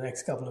within the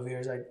next couple of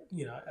years.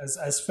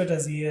 As fit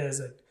as he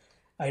is,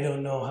 I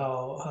don't know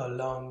how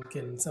long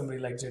can somebody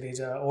like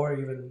Jadeja or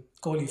even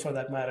Kohli for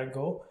that matter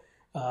go,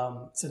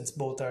 since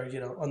both are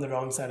on the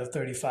wrong side of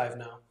 35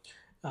 now.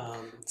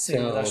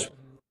 Same with So, Ashwin,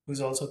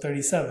 who's also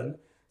 37.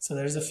 So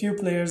there's a few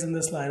players in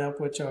this lineup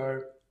which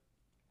are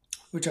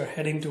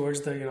heading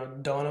towards the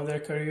dawn of their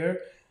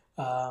career,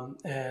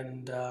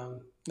 and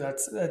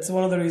that's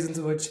one of the reasons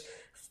which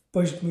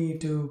pushed me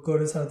to go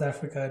to South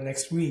Africa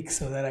next week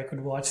so that I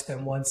could watch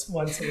them once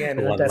again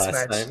in a one test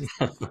last match.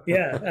 time.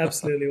 Yeah,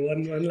 absolutely.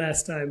 One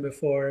last time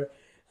before,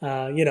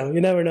 you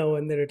never know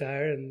when they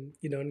retire, and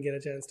you don't get a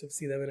chance to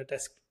see them in a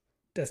test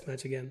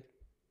match again.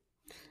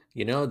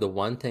 The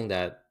one thing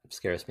that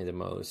scares me the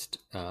most,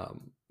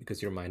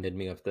 because you reminded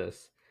me of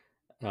this,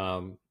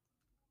 um,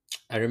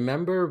 I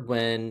remember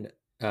when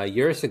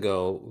years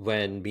ago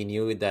when we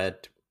knew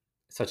that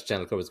such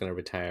Tendulkar was going to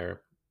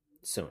retire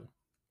soon,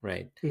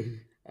 right? Mhm.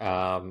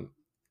 Um,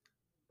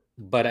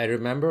 but I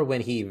remember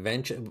when he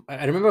eventually,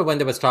 I remember when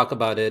there was talk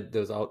about it. There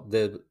was all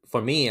the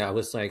for me, I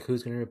was like,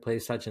 who's going to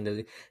replace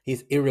Sachin?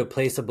 He's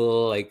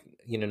irreplaceable. Like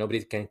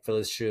nobody can fill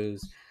his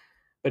shoes.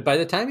 But by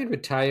the time he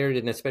retired,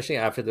 and especially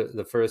after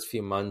the first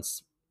few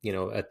months,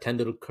 a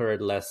Tendulkar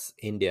less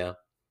India.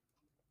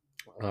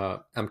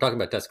 I'm talking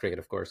about Test cricket,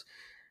 of course.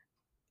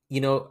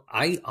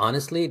 I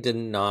honestly did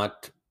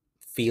not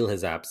feel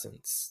his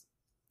absence.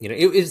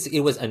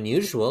 It was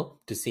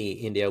unusual to see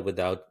India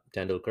without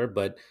Tendulkar,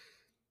 but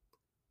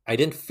I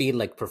didn't feel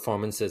like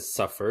performances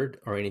suffered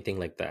or anything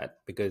like that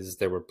because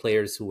there were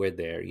players who were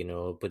there.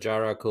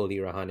 Pujara, Kohli,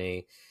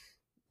 Rahane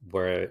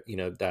were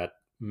that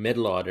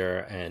middle order,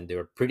 and they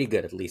were pretty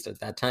good at least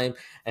at that time.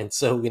 And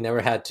so we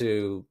never had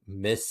to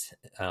miss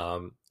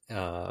Tendulkar.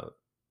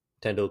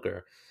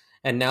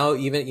 And now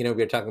even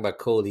we're talking about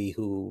Kohli,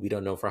 who we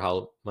don't know for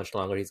how much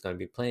longer he's going to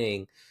be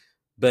playing.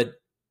 But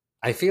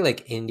I feel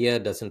like India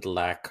doesn't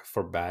lack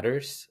for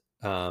batters.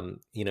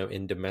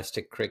 In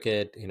domestic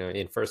cricket,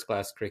 in first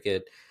class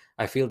cricket,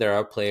 I feel there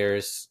are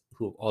players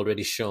who've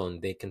already shown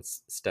they can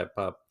step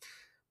up.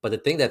 But the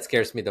thing that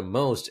scares me the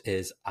most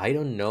is I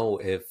don't know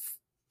if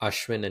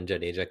Ashwin and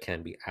Jadeja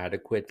can be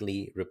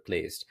adequately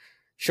replaced.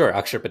 Sure,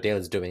 Akshar Patel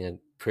is doing a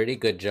pretty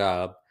good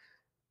job,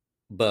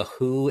 but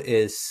who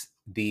is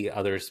the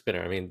other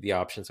spinner? I mean, the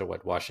options are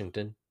what?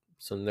 Washington,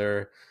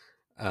 Sundar.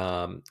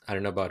 I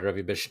don't know about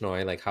Ravi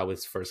Bishnoi, like how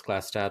his first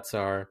class stats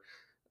are.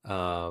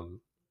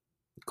 Um,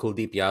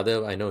 Kuldeep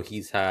Yadav, I know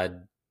he's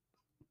had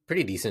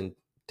pretty decent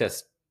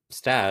test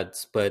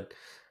stats, but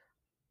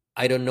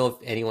I don't know if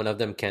any one of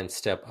them can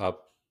step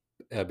up.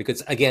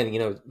 Because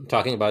again,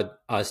 talking about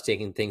us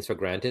taking things for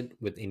granted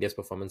with India's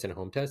performance in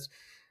home test,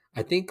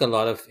 I think a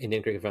lot of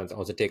Indian cricket fans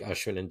also take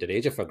Ashwin and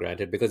Jadeja for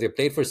granted because they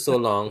played for so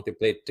long, they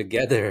played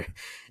together,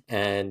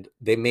 and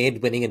they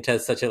made winning in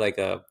test such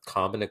a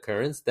common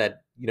occurrence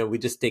that we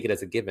just take it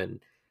as a given.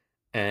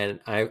 And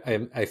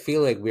I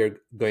feel like we're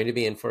going to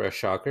be in for a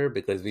shocker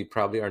because we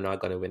probably are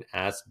not going to win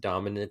as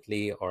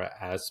dominantly or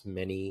as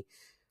many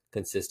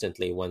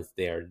consistently once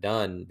they are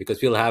done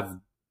because we'll have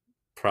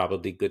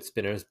probably good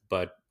spinners,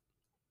 but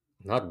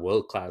not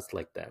world class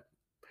like that.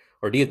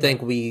 Or do you think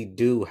Right. we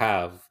do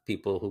have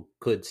people who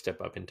could step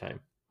up in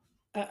time?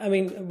 I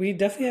mean, we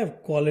definitely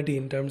have quality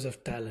in terms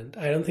of talent.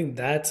 I don't think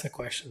that's a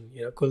question.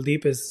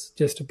 Kuldeep is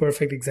just a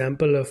perfect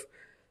example of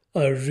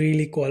a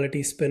really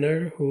quality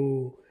spinner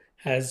who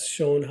has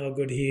shown how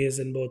good he is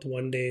in both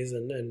one days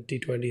and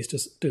T20s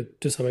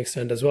to some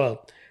extent as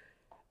well.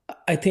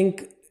 I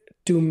think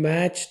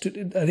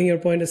I think your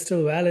point is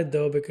still valid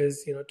though,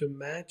 because to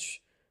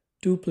match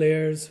two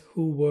players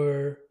who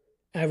were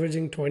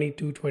averaging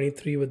 22,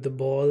 23 with the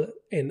ball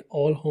in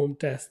all home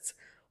tests,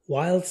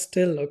 while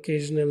still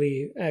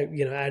occasionally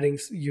adding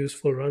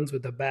useful runs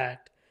with the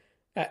bat,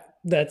 uh,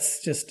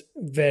 that's just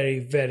very,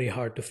 very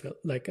hard to fill.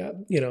 Like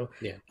Yeah,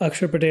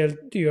 Akshar Patel,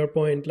 to your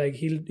point, like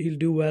he'll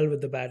do well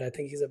with the bat. I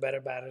think he's a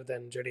better batter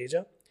than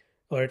Jadeja,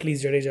 or at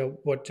least Jadeja,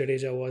 what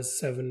Jadeja was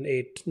 7,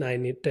 8,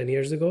 9, 10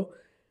 years ago.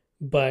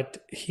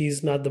 But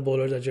he's not the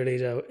bowler that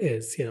Jadeja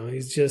is.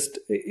 He's just,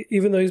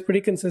 even though he's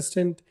pretty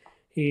consistent,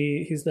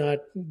 he's not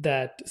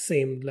that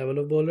same level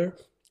of bowler.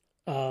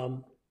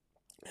 Um,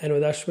 and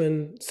with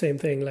Ashwin, same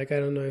thing. Like I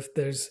don't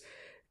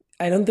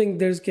think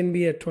there's can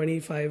be a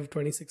 25,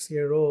 26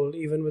 year old,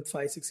 even with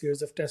 5, 6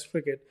 years of Test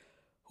cricket,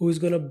 who's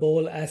going to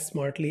bowl as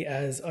smartly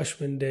as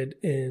Ashwin did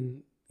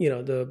in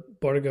the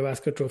Border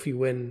Gavaskar Trophy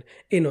win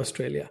in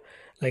Australia.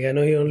 Like I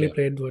know he only yeah,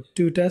 played what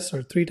 2 tests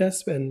or 3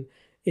 tests, and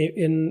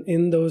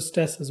in those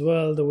tests as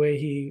well, the way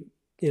he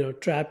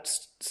trapped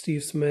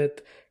Steve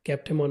Smith,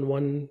 kept him on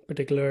one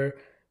particular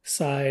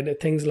side,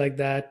 things like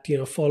that.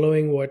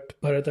 Following what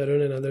Bharat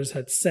Arun and others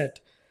had set,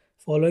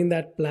 following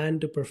that plan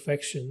to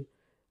perfection.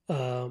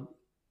 Um,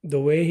 the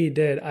way he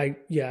did, I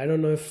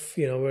don't know if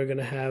we're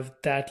gonna have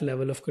that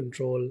level of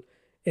control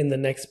in the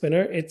next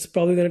spinner. It's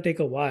probably gonna take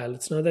a while.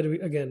 It's not that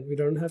we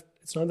don't have.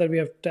 It's not that we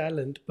have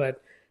talent,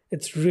 but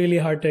it's really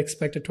hard to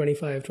expect a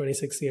 25,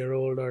 26 year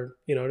old or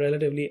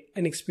relatively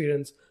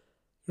inexperienced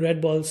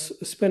red ball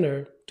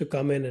spinner to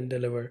come in and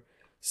deliver.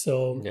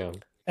 So, yeah,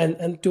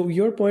 and to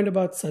your point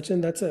about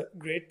Sachin, that's a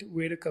great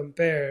way to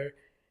compare.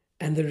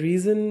 And the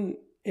reason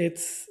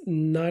it's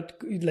not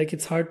like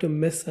it's hard to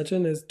miss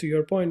Sachin is, to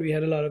your point, we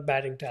had a lot of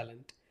batting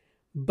talent,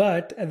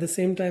 but at the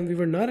same time, we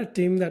were not a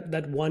team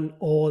that won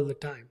all the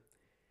time.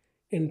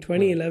 In mm,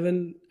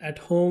 2011, at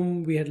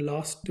home, we had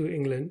lost to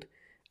England.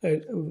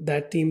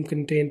 That team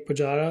contained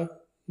Pujara,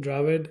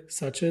 Dravid,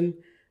 Sachin.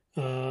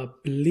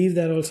 Believe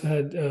that also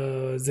had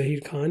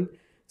Zahir Khan.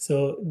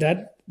 So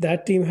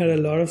that team had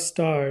a lot of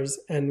stars,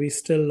 and we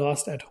still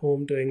lost at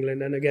home to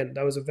England. And again,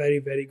 that was a very,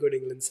 very good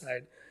England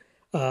side.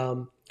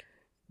 Um,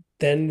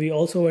 then we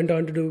also went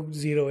on to do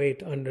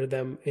 0-8 under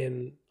them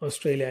in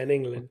Australia and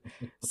England.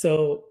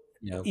 So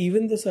yeah,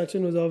 even though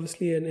Sachin was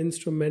obviously an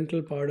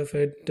instrumental part of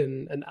it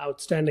and an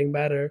outstanding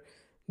batter,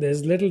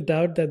 there's little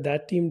doubt that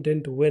that team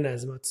didn't win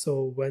as much.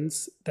 So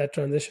once that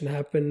transition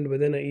happened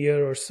within a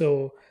year or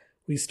so,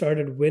 we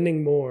started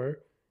winning more.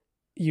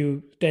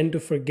 You tend to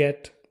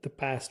forget the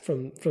past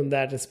from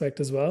that aspect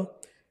as well.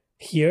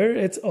 Here,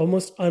 it's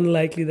almost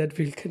unlikely that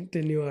we'll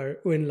continue our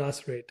win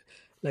loss rate.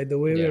 Like the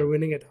way we yeah. are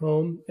winning at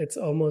home, it's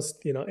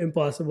almost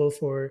impossible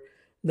for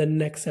the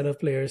next set of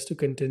players to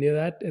continue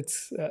that.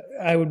 It's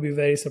I would be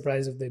very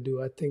surprised if they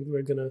do. I think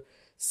we're gonna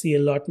see a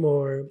lot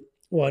more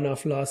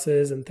one-off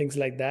losses and things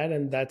like that,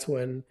 and that's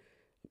when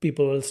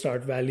people will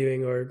start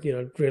valuing or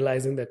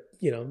realizing that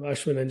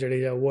Ashwin and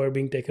Jadeja were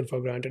being taken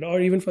for granted, or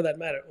even for that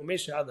matter,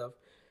 Umesh Yadav,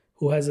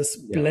 who has a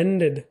Yeah.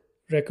 splendid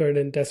record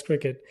in Test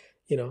cricket.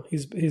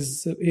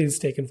 He's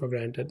taken for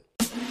granted.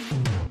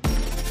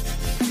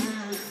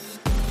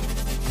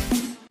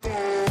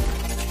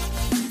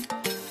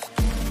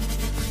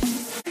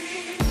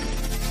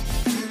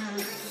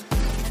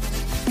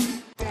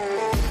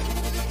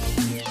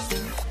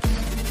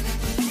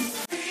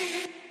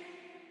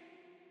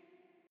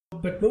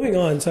 But moving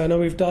on, so I know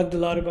we've talked a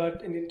lot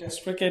about Indian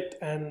Test cricket,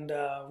 and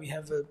we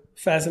have a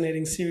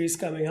fascinating series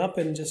coming up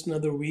in just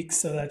another week,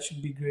 so that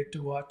should be great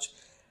to watch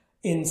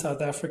in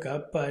South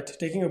Africa. But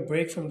taking a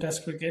break from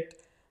Test cricket,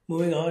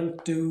 moving on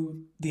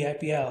to the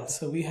IPL.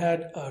 So we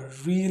had a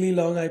really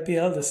long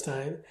IPL this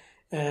time,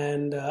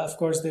 and of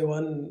course they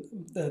won.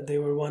 They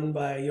were won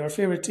by your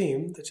favorite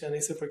team, the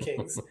Chennai Super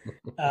Kings.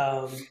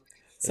 Um,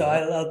 so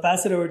Yeah. I'll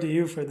pass it over to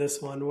you for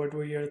this one. What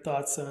were your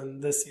thoughts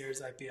on this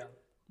year's IPL?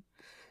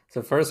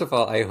 So first of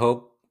all, I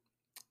hope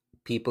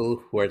people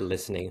who are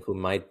listening who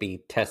might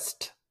be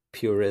test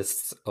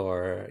purists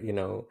or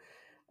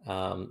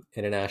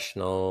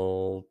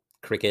international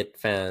cricket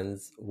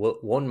fans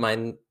won't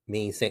mind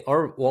me saying,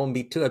 or won't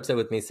be too upset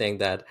with me saying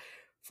that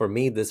for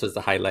me this was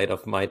the highlight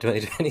of my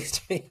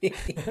 2023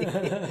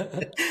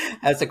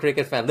 as a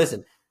cricket fan.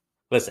 Listen,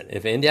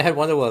 if India had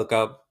won the World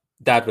Cup,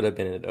 that would have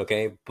been it,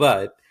 okay?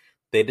 But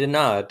they did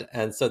not,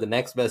 and so the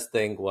next best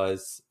thing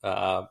was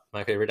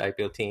my favorite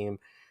IPL team,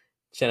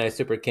 Chennai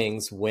Super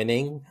Kings,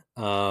 winning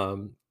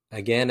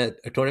again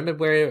a tournament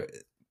where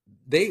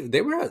they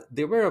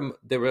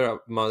were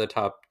among the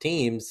top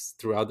teams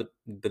throughout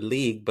the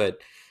league, but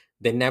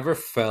they never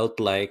felt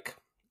like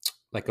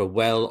a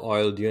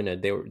well-oiled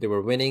unit. They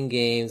were winning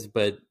games,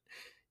 but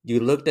you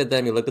looked at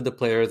them, you looked at the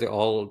players, they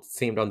all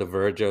seemed on the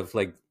verge of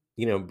like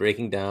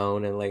breaking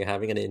down and like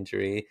having an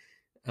injury.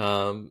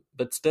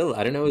 But still,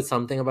 I don't know, it's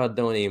something about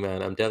Dhoni,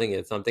 man. I'm telling you,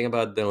 it's something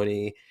about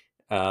Dhoni.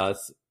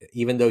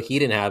 Even though he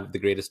didn't have the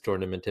greatest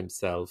tournament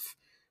himself,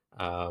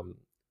 um,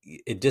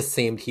 it just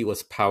seemed he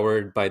was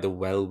powered by the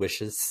well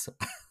wishes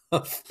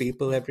of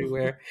people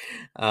everywhere.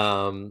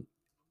 Um,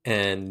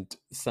 and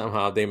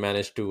somehow they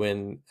managed to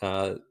win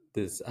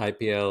this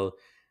IPL,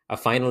 a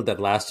final that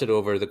lasted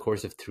over the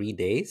course of 3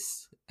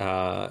 days,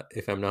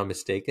 if I'm not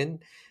mistaken.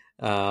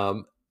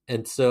 Um,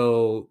 and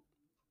so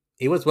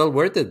it was well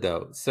worth it,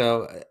 though.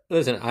 So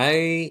listen,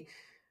 I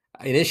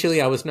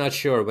was not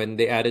sure when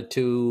they added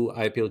two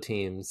IPL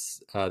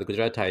teams, the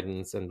Gujarat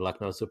Titans and the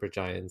Lucknow Super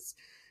Giants,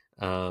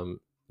 um,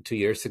 2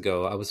 years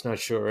ago. I was not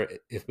sure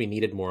if we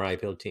needed more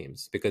IPL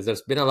teams because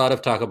there's been a lot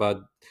of talk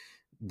about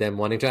them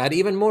wanting to add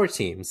even more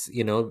teams.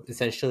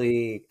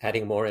 Essentially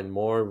adding more and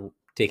more,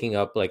 taking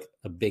up like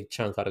a big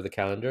chunk out of the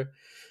calendar.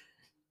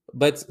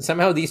 But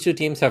somehow these two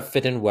teams have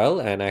fit in well,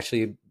 and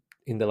actually,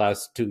 in the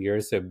last 2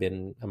 years, have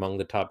been among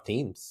the top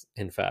teams.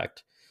 In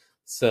fact,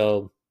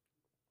 so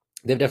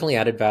they've definitely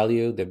added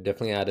value. They've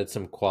definitely added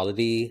some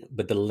quality,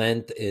 but the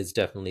length is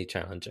definitely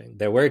challenging.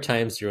 There were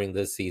times during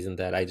this season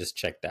that I just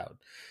checked out.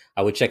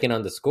 I would check in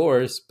on the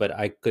scores, but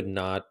I could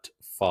not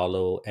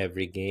follow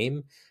every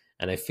game.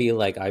 And I feel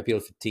like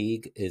IPL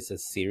fatigue is a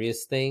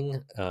serious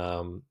thing.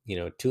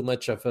 Too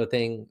much of a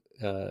thing,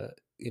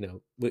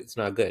 it's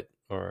not good.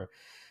 So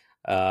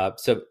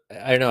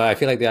I don't know. I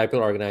feel like the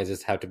IPL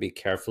organizers have to be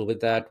careful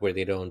with that, where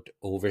they don't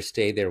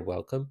overstay their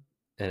welcome.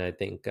 And I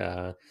think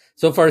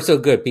so far so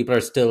good. People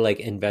are still like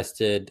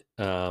invested,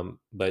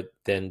 but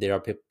then there are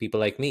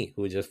people like me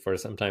who just for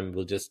some time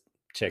will just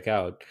check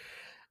out.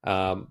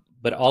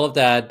 But all of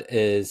that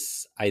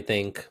is, I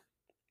think,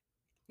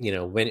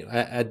 when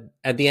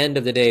at the end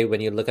of the day,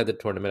 when you look at the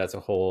tournament as a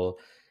whole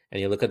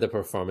and you look at the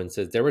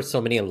performances, there were so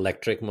many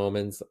electric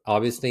moments.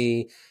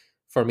 Obviously,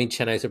 for me,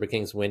 Chennai Super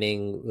Kings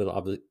winning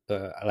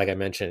like I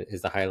mentioned,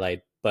 is the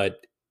highlight.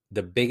 But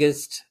the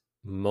biggest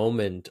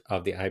moment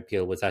of the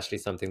IPL was actually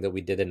something that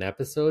we did an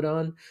episode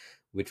on,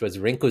 which was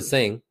Rinku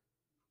Singh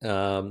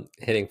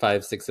hitting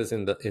 5 sixes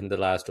in the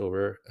last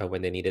over,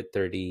 when they needed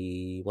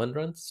 31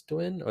 runs to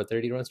win, or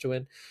 30 runs to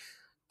win.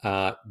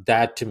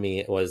 That to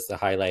me was the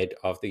highlight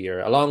of the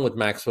year, along with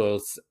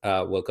Maxwell's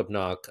World Cup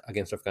knock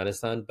against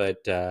Afghanistan.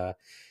 But uh,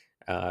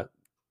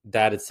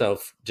 that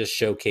itself just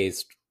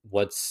showcased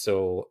what's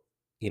so,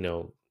 you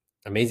know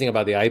amazing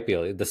about the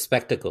IPL, the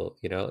spectacle.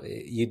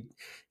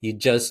 You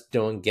just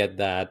don't get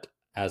that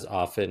as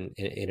often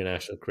in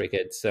international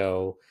cricket.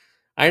 So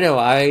I know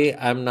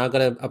I'm not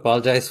gonna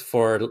apologize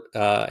for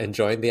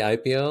enjoying the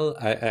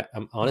IPL.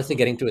 I'm honestly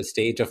getting to a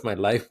stage of my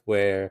life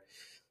where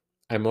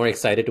I'm more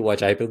excited to watch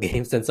IPL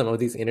games than some of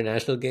these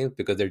international games,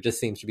 because there just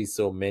seems to be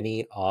so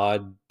many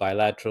odd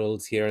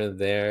bilaterals here and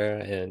there,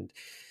 and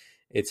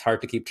it's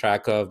hard to keep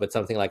track of. But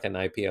something like an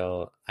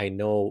IPL, I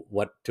know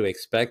what to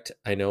expect.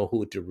 I know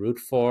who to root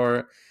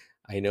for.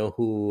 I know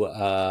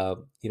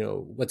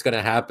what's going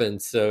to happen.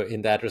 So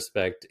in that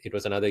respect, it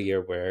was another year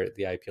where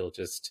the IPL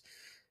just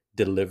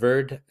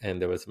delivered,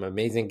 and there was some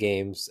amazing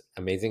games,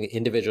 amazing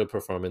individual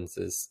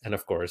performances, and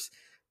of course,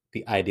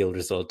 the ideal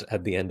result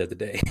at the end of the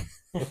day.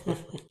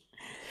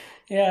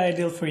 Yeah,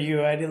 ideal for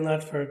you, ideal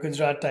not for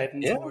Gujarat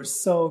Titans, Yeah. who were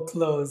so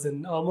close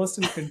and almost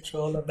in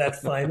control of that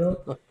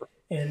final.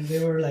 And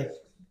they were like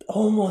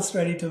almost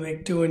ready to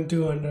make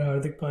 2-2 under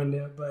Hardik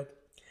Pandya, but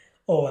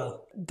oh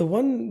well. The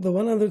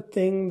one other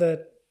thing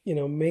that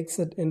makes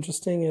it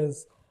interesting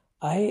is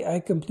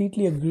I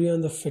completely agree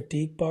on the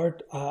fatigue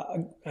part.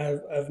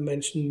 I've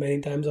mentioned many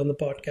times on the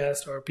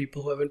podcast, or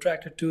people who have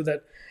interacted too,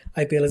 that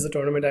IPL is the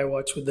tournament I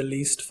watch with the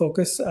least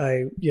focus.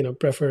 I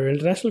prefer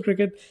international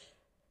cricket,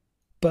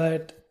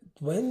 but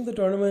when the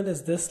tournament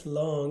is this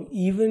long,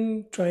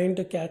 even trying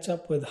to catch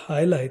up with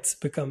highlights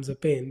becomes a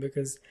pain,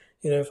 because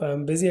if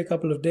I'm busy a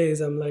couple of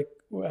days, I'm like,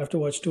 I have to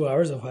watch 2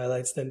 hours of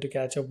highlights then to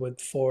catch up with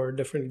four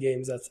different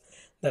games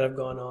that have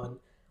gone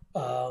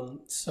on.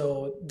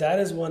 So that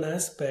is one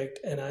aspect,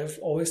 and I've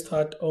always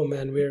thought, oh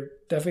man, we're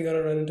definitely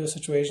going to run into a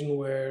situation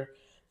where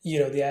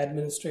the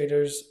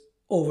administrators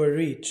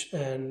overreach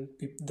and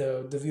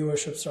the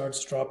viewership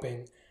starts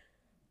dropping.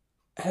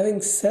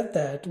 Having said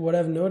that, what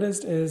I've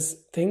noticed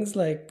is things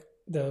like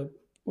the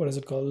what is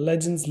it called,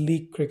 Legends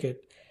League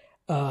cricket,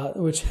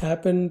 which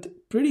happened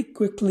pretty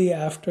quickly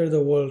after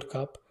the World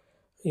Cup.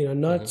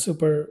 Not Hmm.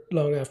 super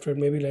long after,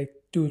 maybe like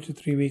 2 to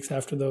 3 weeks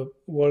after the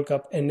World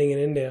Cup ending in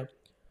India.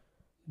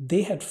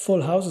 They had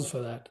full houses for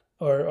that,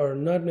 or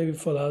not maybe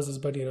full houses,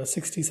 but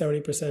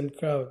 60-70%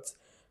 crowds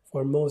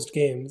for most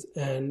games,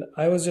 and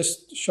I was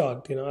just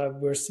shocked.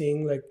 We're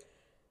seeing like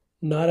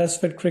not as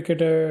fit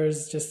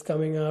cricketers just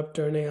coming up,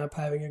 turning up,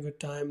 having a good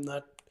time,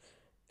 not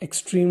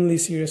extremely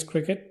serious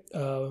cricket.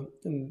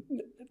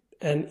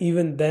 And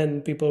even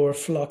then, people were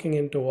flocking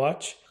in to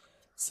watch.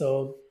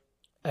 So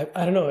I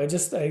don't know. I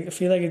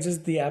feel like it's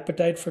just the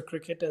appetite for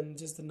cricket and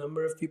just the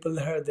number of people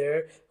that are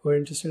there who are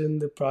interested in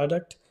the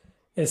product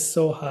is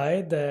so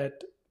high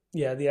that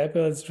yeah, the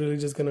IPL is really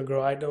just gonna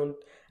grow.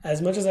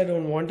 as much as I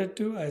don't want it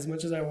to, as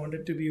much as I want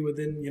it to be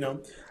within,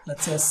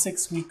 let's say a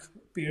 6 week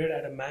period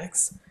at a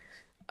max,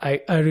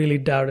 I really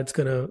doubt it's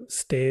gonna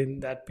stay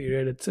in that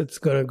period. It's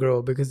gonna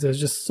grow because there's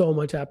just so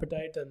much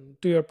appetite.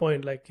 And to your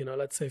point, like,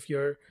 let's say if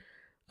you're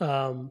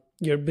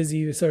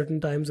busy certain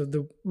times of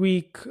the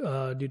week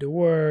due to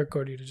work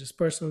or due to just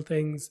personal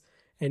things,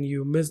 and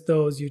you miss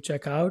those, you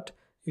check out,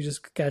 you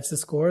just catch the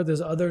score.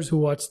 There's others who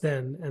watch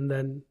then and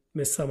then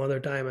miss some other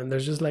time, and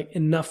there's just like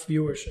enough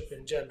viewership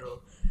in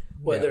general, Yeah.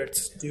 whether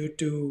it's due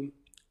to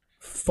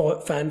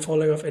fan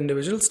following of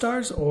individual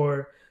stars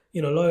or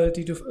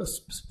loyalty to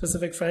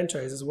specific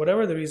franchises,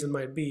 whatever the reason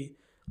might be.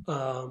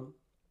 um,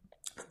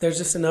 there's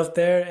just enough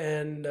there,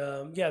 and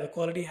yeah, the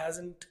quality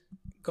hasn't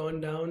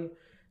gone down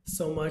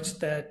so much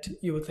that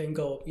you would think,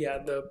 oh yeah,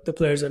 the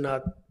players are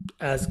not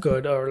as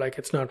good, or like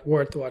it's not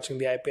worth watching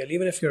the IPL,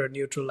 even if you're a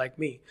neutral like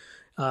me.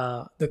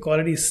 The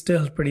quality is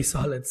still pretty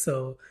solid,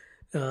 so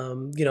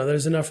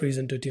there's enough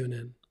reason to tune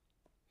in.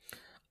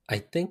 I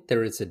think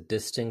there is a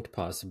distinct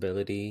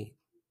possibility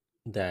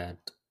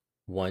that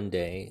one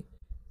day,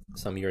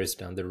 some years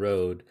down the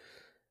road,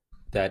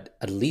 that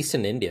at least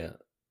in India,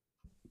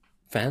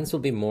 fans will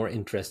be more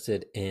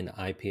interested in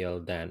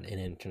IPL than in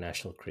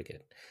international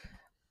cricket.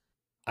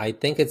 I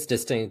think it's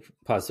distinct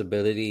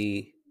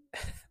possibility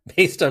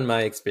based on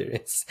my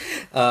experience.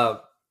 Uh,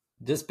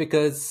 just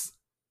because,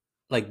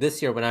 like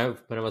this year, when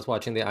I was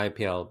watching the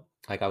IPL,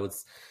 like I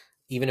was,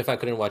 even if I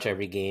couldn't watch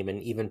every game,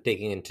 and even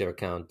taking into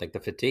account like the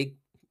fatigue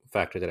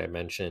factor that I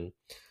mentioned,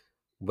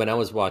 when I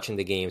was watching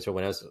the games, or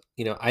when I was,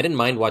 I didn't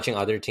mind watching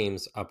other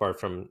teams apart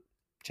from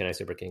Chennai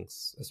Super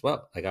Kings as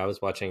well. Like I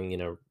was watching,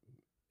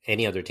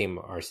 any other team,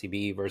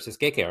 RCB versus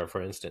KKR,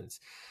 for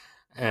instance.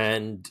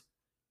 And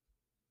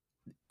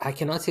I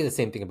cannot say the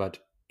same thing about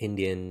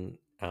Indian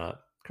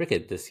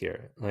cricket this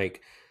year.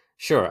 Like,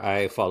 sure,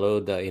 I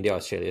followed the India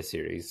Australia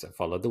series, I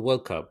followed the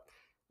World Cup,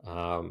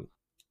 um,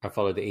 I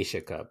followed the Asia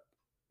Cup,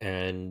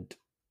 and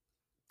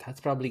that's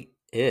probably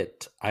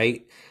it.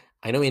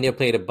 I know India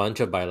played a bunch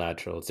of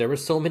bilaterals. There were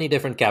so many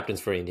different captains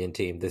for Indian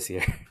team this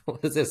year.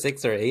 What was there,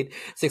 six or eight,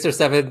 six or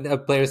seven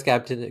players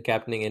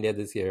captaining India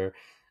this year?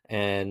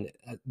 And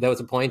there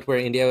was a point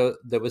where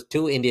there was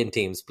two Indian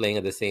teams playing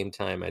at the same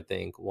time. I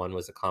think one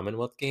was the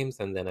Commonwealth Games,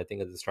 and then I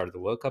think at the start of the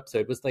World Cup. So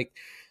it was like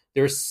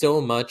there was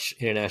so much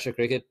international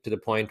cricket to the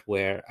point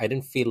where I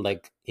didn't feel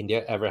like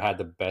India ever had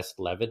the best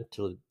 11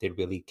 till they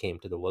really came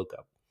to the World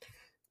Cup.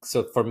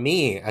 So for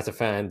me as a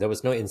fan, there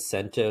was no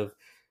incentive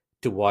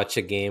to watch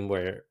a game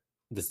where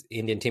this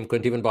Indian team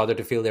couldn't even bother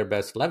to field their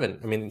best 11.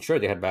 I mean, sure,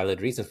 they had valid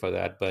reasons for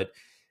that, but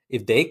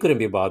if they couldn't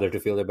be bothered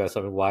to field their best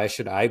 11, why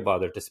should I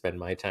bother to spend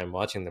my time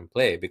watching them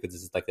play? Because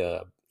this is like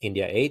a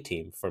India A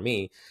team for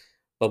me.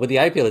 But with the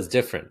IPL, it's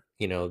different.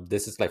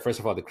 This is like, first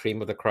of all, the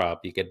cream of the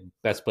crop. You get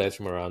best players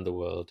from around the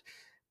world.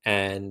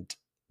 And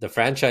the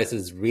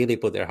franchises really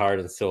put their heart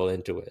and soul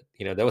into it.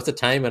 There was a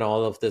time when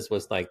all of this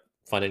was like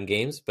fun and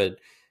games, but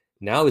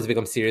now it's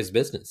become serious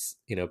business.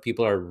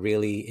 People are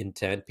really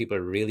intent, people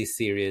are really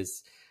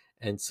serious.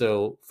 And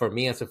so for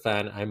me as a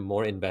fan, I'm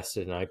more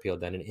invested in IPL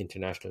than in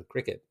international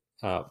cricket,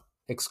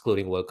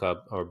 excluding World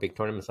Cup or big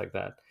tournaments like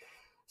that.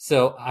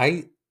 So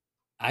I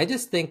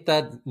just think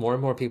that more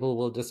and more people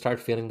will just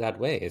start feeling that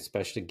way,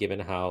 especially given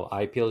how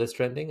IPL is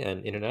trending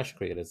and international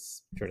cricket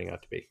is turning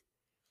out to be.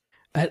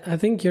 I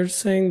think you're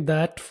saying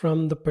that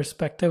from the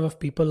perspective of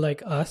people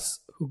like us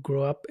who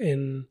grew up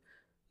in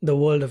the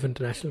world of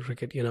international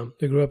cricket.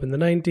 They grew up in the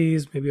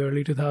 90s, maybe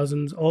early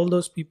 2000s. All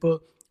those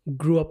people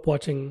grew up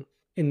watching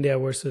India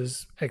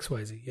versus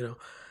XYZ,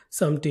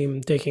 some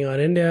team taking on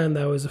India, and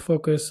that was a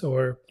focus.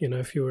 Or,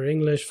 if you were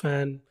English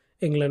fan,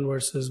 England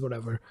versus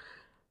whatever.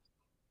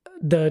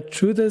 The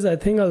truth is, I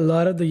think a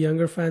lot of the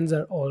younger fans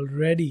are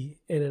already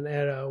in an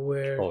era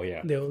where Oh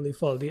yeah, they only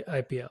follow the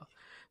IPL.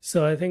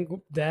 So I think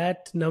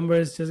that number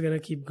is just going to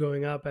keep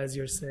going up, as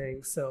you're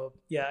saying. So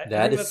yeah, I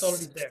that think that's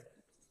already is there.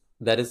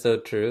 that is so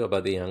true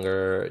about the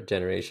younger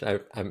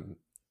generation. I'm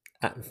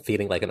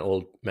feeling like an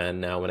old man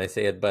now when I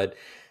say it, but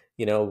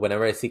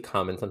whenever I see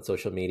comments on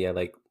social media,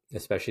 like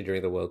especially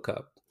during the World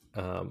Cup,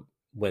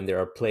 when there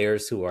are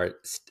players who are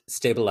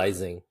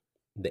stabilizing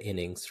the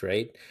innings,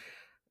 right?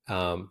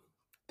 Um,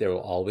 there will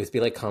always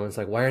be like comments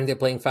like, "Why aren't they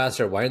playing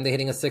faster? Why aren't they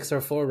hitting a 6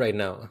 or 4 right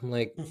now?" I'm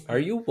like, "Are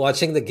you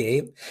watching the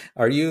game?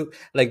 Are you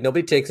like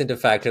nobody takes into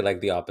factor like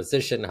the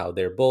opposition, how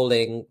they're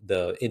bowling,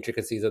 the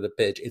intricacies of the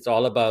pitch? It's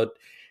all about."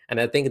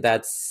 And I think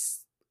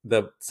that's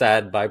the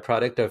sad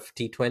byproduct of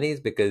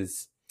T20s,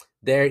 because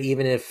there,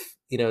 even if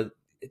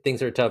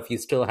things are tough, you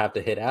still have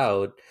to hit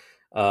out,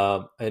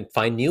 and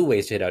find new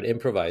ways to hit out,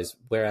 improvise.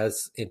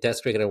 Whereas in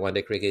Test cricket and One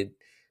Day cricket,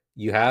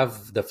 you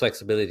have the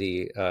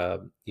flexibility,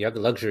 you have the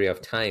luxury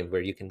of time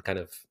where you can kind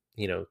of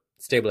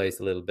stabilize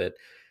a little bit.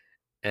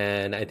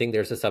 And I think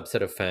there's a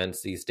subset of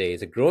fans these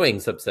days, a growing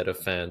subset of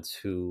fans,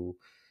 who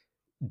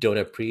don't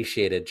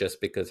appreciate it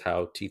just because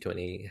how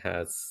T20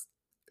 has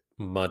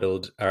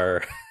muddled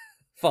our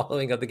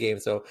following of the game.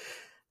 So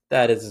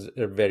that is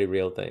a very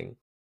real thing.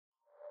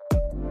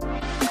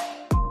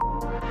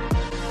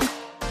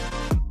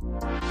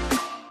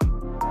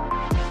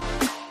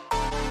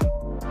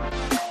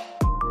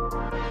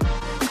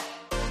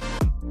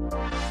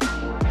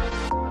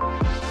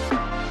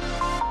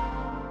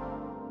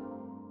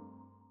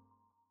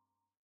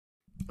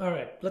 All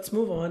right, let's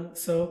move on.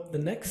 So the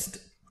next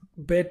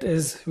bit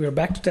is we're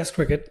back to Test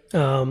cricket.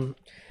 In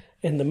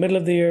the middle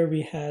of the year,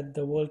 we had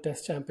the World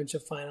Test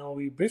Championship final.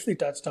 We briefly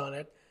touched on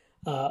it.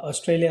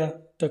 Australia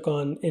took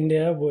on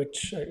India,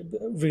 which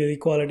really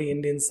quality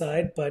Indian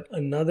side, but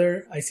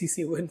another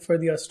ICC win for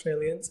the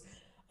Australians.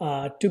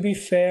 To be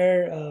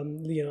fair,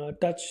 a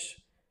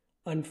touch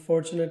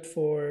unfortunate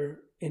for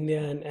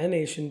India and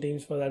Asian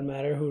teams for that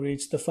matter who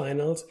reached the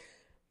finals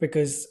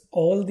because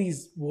all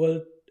these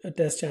World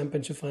Test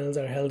Championship finals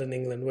are held in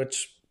England,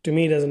 which to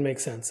me doesn't make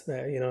sense.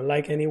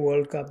 Like any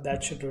World Cup,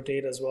 that should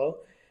rotate as well.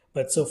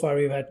 But so far,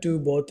 we've had two,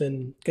 both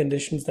in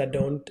conditions that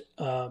don't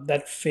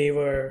that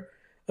favor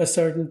a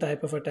certain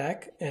type of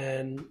attack.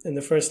 And in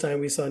the first time,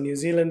 we saw New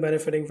Zealand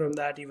benefiting from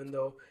that, even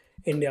though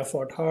India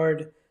fought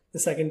hard. The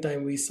second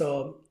time, we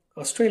saw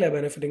Australia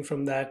benefiting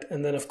from that,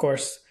 and then of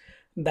course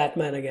that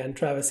man again,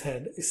 Travis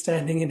Head, is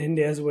standing in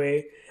India's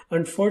way.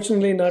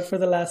 Unfortunately, not for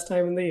the last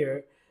time in the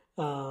year.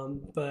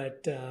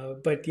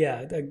 But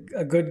yeah,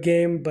 a good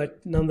game,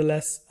 but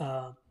nonetheless,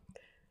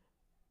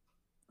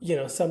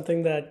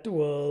 something that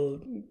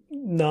will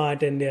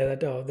not India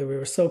that that we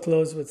were so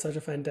close with such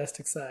a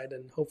fantastic side,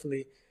 and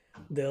hopefully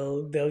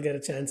they'll get a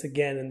chance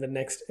again in the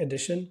next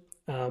edition.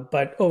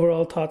 But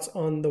overall thoughts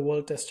on the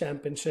World Test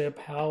Championship?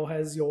 How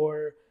has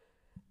your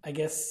I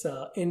guess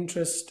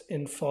interest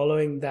in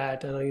following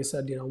that? I know you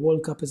said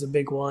World Cup is a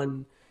big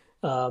one.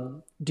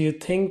 Do you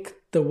think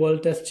the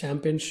World Test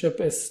Championship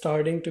is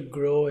starting to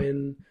grow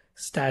in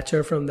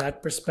stature from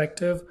that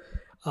perspective?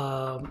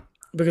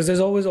 Because there's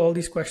always all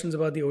these questions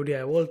about the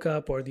ODI World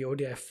Cup or the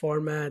ODI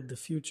format, the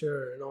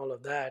future, and all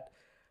of that.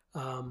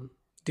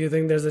 Do you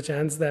think there's a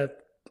chance that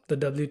the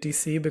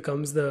WTC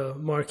becomes the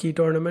marquee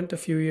tournament a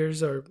few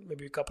years or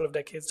maybe a couple of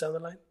decades down the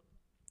line?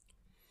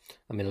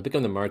 I mean, it'll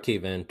become the marquee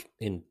event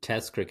in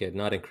Test cricket,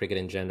 not in cricket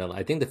in general.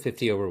 I think the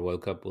 50 over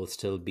World Cup will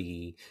still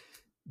be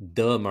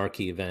the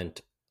marquee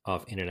event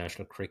of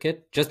international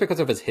cricket, just because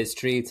of its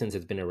history, since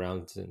it's been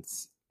around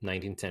since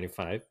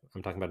 1975.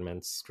 I'm talking about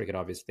men's cricket,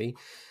 obviously.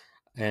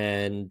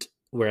 And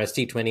whereas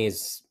T20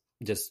 is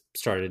just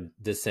started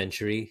this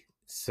century,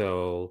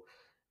 so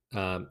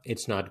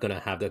it's not going to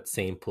have that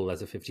same pull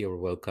as a 50 over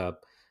World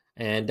Cup.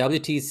 And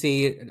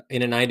WTC,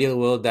 in an ideal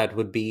world, that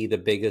would be the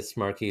biggest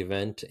marquee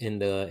event in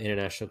the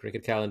international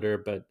cricket calendar.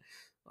 But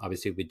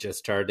obviously, we just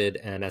started.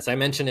 And as I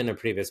mentioned in a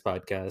previous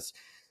podcast,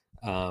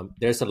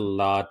 there's a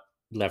lot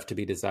left to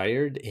be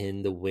desired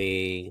in the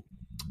way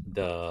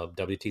the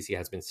WTC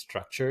has been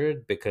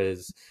structured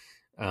because,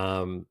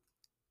 the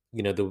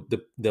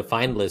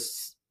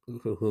finalists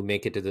who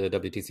make it to the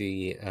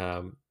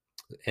WTC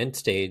end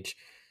stage,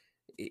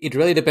 it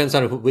really depends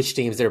on which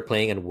teams they're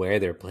playing and where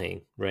they're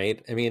playing,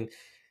 right? I mean,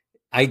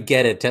 I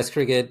get it. Test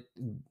cricket,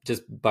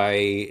 just by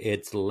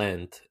its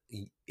length,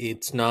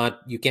 it's not,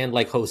 you can't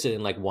like host it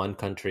in like one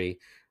country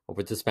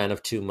over the span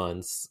of 2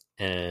 months.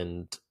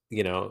 And,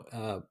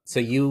 so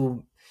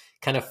you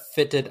kind of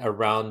fit it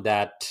around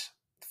that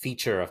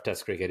feature of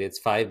Test cricket. It's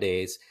 5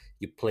 days.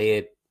 You play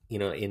it,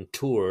 in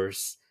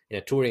tours, in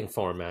a touring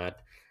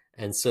format.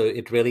 And so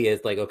it really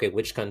is like, okay,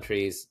 which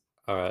countries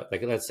are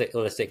like, let's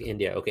take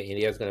India. Okay,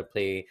 India is going to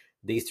play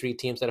these three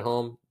teams at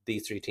home,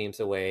 these three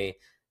teams away,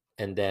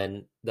 and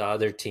then the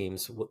other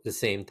teams the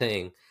same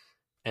thing.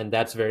 And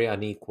that's very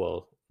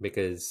unequal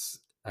because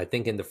I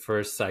think in the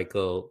first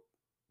cycle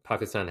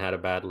Pakistan had a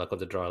bad luck of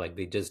the draw. Like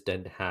they just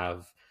didn't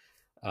have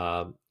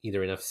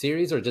either enough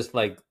series or just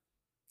like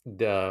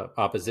the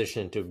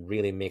opposition to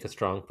really make a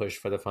strong push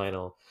for the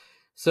final.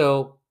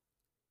 So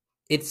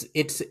it's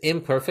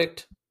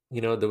imperfect, the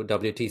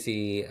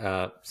WTC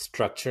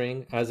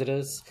structuring as it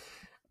is,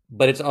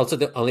 but it's also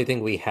the only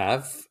thing we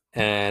have,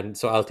 and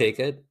so I'll take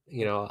it.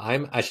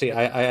 I'm actually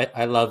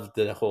I love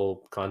the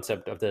whole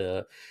concept of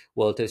the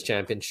World Test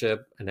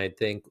Championship, and I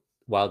think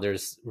while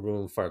there's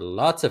room for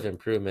lots of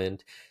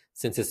improvement,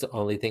 since it's the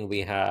only thing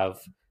we have,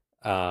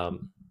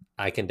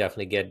 I can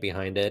definitely get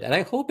behind it, and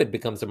I hope it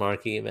becomes a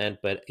marquee event,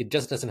 but it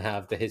just doesn't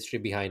have the history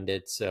behind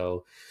it.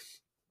 So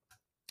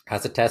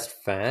as a Test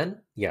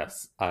fan,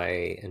 yes,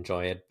 I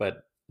enjoy it,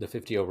 but the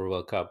 50 over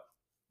World Cup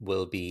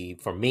will be,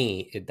 for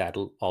me,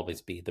 that'll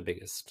always be the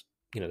biggest,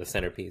 the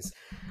centerpiece.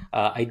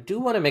 I do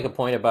want to make a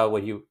point about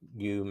what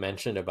you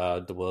mentioned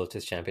about the World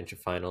Test Championship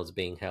finals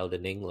being held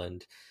in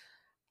England.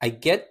 I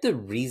get the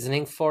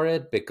reasoning for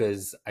it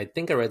because I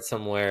think I read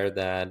somewhere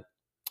that,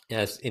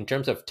 as in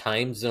terms of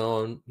time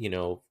zone,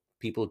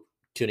 people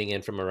tuning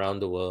in from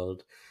around the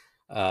world,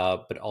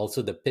 but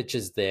also the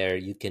pitches there,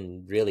 you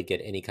can really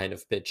get any kind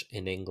of pitch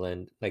in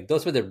England. Like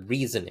those were the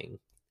reasoning.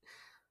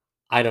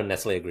 I don't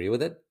necessarily agree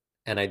with it.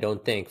 And I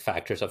don't think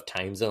factors of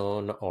time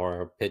zone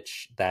or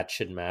pitch that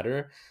should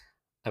matter.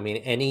 I mean,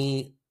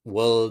 any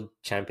world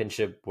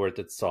championship worth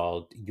its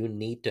salt, you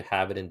need to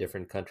have it in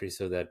different countries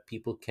so that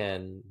people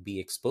can be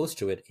exposed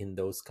to it in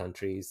those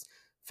countries.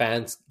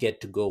 Fans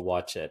get to go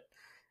watch it.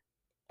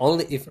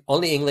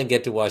 Only England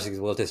get to watch the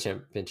World Test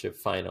Championship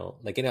final.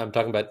 Like, I'm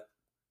talking about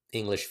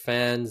English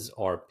fans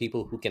or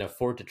people who can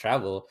afford to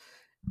travel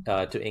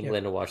to Yep.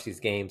 England to watch these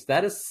games.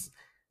 That's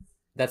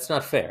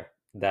not fair.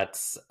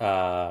 That's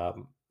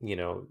you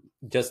know,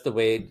 just the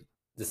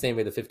same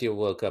way the 50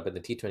 World Cup and the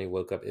T20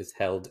 World Cup is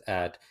held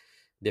at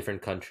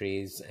different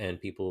countries, and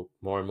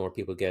more and more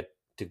people get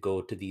to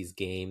go to these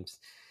games.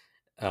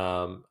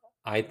 Um,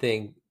 I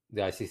think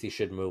the ICC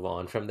should move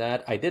on from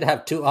that. I did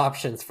have two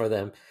options for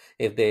them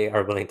if they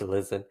are willing to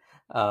listen.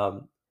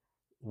 Um,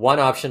 One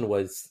option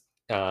was,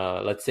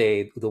 let's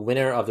say, the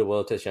winner of the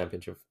World Test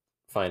Championship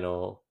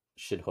final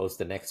should host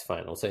the next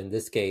final. So in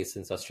this case,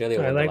 since Australia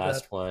I won the like that.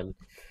 last one,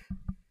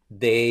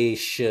 they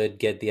should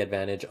get the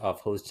advantage of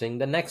hosting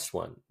the next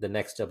one, the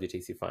next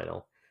WTC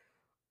final.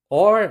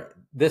 Or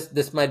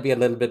this might be a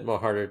little bit more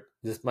harder.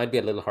 This might be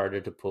a little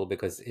harder to pull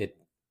because it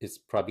is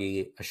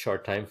probably a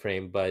short time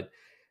frame. But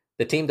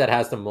the team that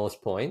has the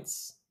most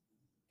points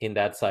in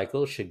that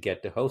cycle should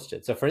get to host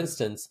it. So, for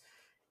instance,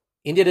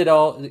 India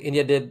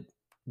did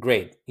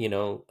great,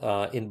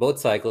 in both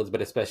cycles,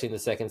 but especially in the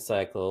second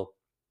cycle,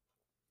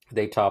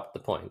 they topped the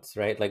points,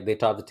 right? Like they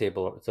topped the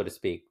table, so to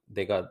speak.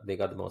 They got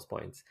the most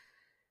points.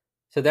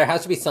 So there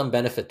has to be some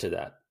benefit to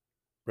that,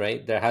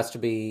 right? There has to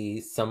be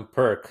some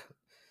perk.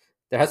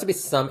 There has to be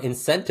some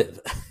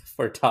incentive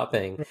for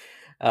topping.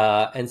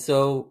 And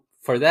so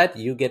for that,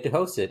 you get to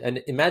host it.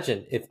 And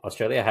imagine if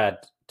Australia had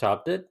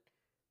topped it,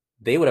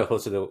 they would have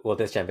hosted the World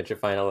Test Championship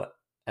final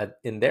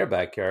in their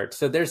backyard.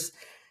 So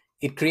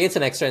it creates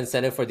an extra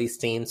incentive for these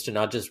teams to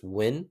not just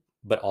win,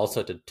 but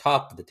also to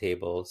top the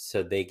table,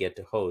 so they get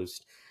to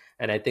host.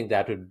 And I think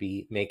that would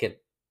make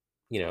it,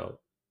 you know,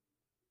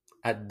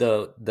 at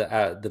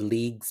the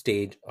league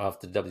stage of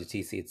the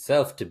WTC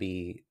itself to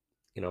be,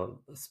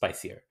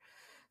 spicier.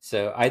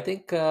 So I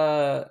think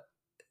these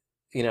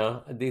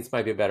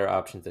might be better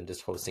options than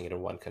just hosting it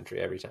in one country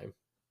every time.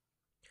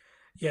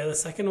 Yeah, the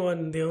second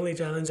one, the only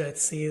challenge I'd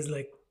see is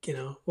like,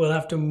 we'll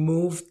have to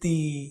move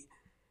the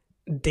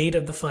date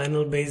of the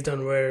final based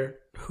on where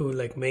who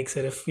like makes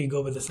it if we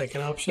go with the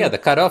second Yeah, option. the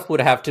cutoff would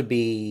have to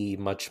be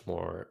much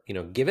more.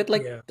 Give it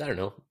like, Yeah. I don't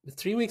know,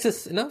 3 weeks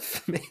is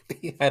enough.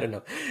 Maybe, I don't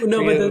know.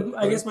 No, Three but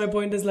I or guess my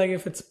point is like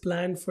if it's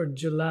planned for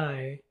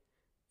July,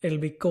 it'll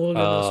be cold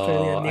in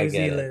Australia, Oh, I New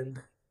get it.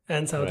 Zealand,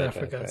 and South Right, right,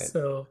 Africa.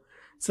 right.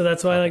 So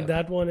that's why like Okay,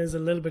 that one is a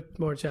little bit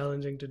more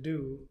challenging to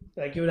do.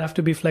 Like you would have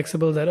to be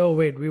flexible that oh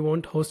wait, we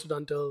won't host it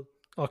until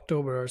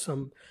October or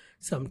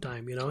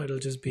sometime, it'll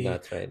just be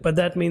that's right. but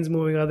that means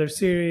moving other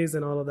series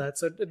and all of that.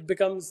 So it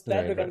becomes that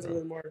Right, right, becomes a right.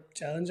 little more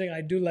challenging.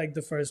 I do like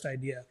the first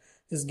idea.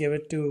 Just give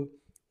it to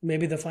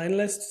maybe the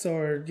finalists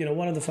or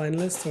one of the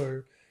finalists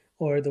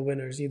or the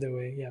winners either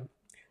way. Yeah.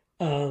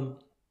 Um,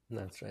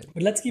 That's right.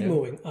 but let's keep Yeah.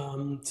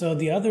 moving. So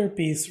the other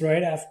piece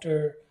right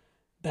after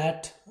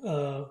that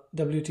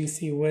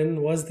WTC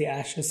win was the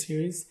Ashes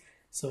series.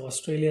 So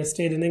Australia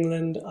stayed in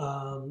England.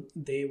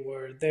 They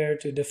were there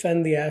to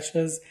defend the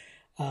Ashes,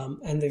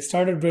 and they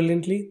started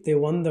brilliantly. They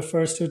won the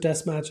first two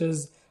Test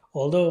matches.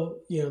 Although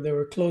there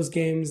were close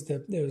games,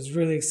 that it was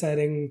really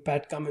exciting.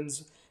 Pat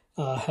Cummins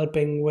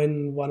helping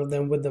win one of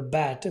them with the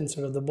bat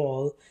instead of the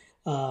ball.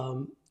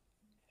 Um,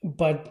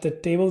 but the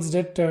tables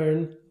did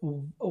turn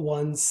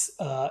once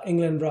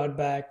England brought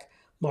back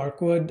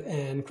Mark Wood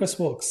and Chris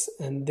Wokes,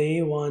 and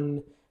they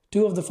won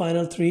two of the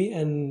final three.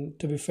 And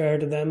to be fair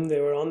to them, they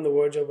were on the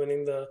verge of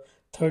winning the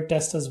third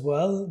test as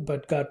well,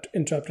 but got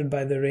interrupted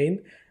by the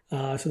rain.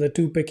 So the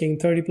two picking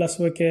 30 plus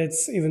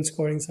wickets, even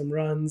scoring some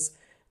runs,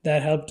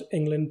 that helped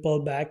England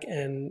pull back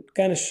and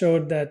kind of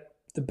showed that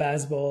the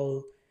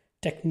baseball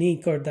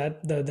technique or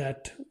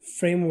that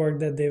framework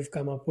that they've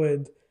come up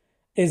with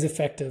is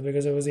effective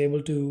because it was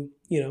able to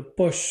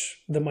push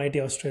the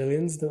mighty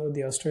Australians.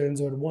 The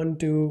Australians were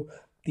 1-2.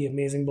 The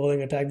amazing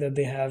bowling attack that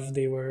they have,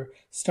 they were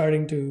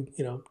starting to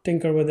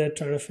tinker with it,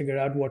 trying to figure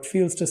out what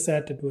fields to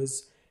set. It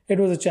was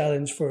a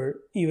challenge for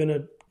even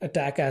an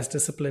attack as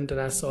disciplined and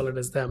as solid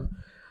as them.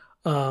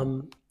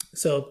 Um,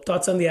 so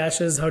thoughts on the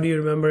Ashes? How do you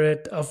remember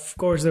it? Of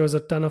course, there was a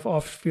ton of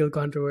off-field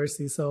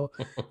controversy. So,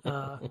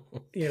 uh,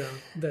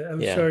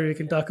 I'm Yeah. sure we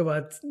can talk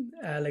about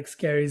Alex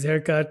Carey's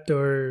haircut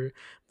or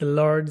the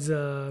Lord's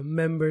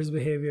members'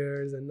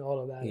 behaviors and all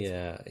of that.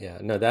 Yeah, yeah.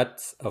 No,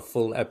 that's a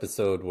full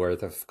episode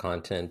worth of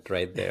content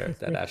right there,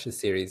 that Ashes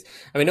series.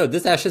 I mean, no,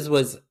 this Ashes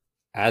was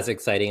as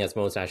exciting as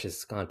most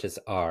Ashes contests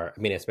are. I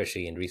mean,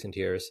 especially in recent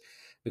years,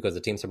 because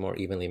the teams are more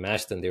evenly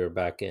matched than they were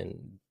back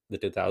in the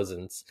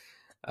 2000s.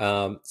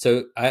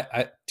 So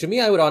to me,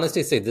 I would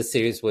honestly say this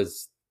series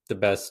was the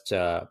best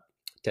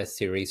test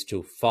series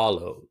to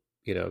follow,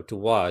 to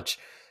watch.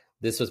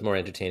 This was more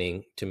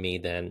entertaining to me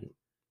than,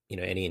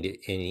 any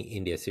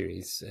India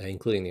series,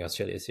 including the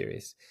Australia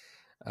series,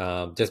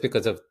 just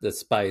because of the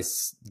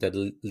spice that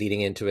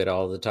leading into it,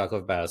 all the talk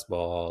of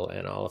basketball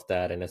and all of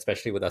that, and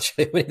especially with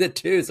Australia winning the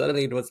two,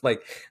 suddenly it was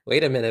like,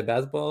 wait a minute,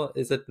 basketball,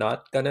 is it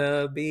not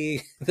gonna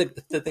be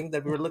the thing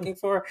that we were looking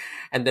for?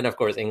 And then, of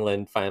course,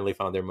 England finally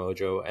found their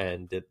mojo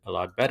and did a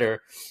lot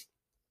better.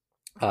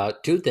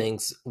 Two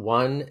things.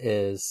 One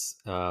is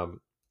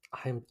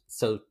I'm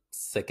so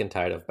sick and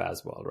tired of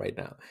basketball right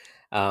now.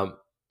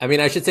 I mean,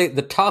 I should say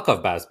the talk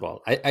of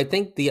basketball. I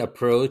think the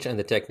approach and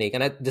the technique,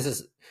 and this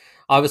is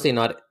obviously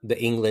not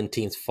the England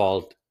team's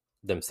fault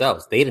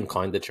themselves. They didn't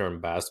coin the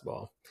term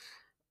basketball.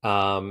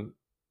 Um,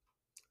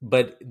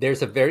 but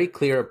there's a very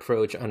clear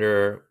approach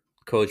under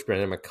Coach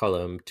Brendan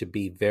McCullum to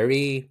be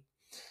very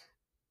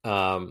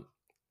um,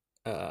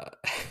 uh,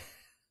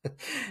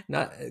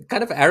 not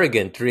kind of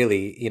arrogant,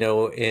 really,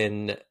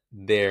 in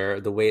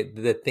the way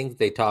the things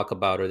they talk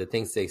about or the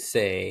things they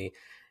say.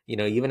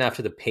 Even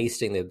after the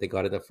pasting that they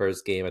got in the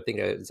first game, I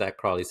think Zach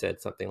Crawley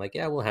said something like,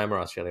 "Yeah, we'll hammer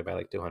Australia by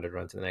like 200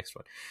 runs in the next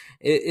one."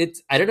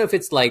 It's I don't know if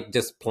it's like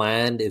just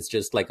planned. It's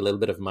just like a little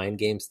bit of mind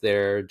games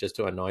there just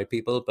to annoy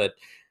people. But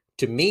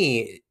to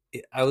me,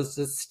 I was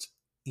just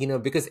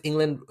because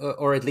England,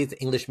 or at least the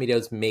English media,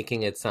 was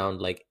making it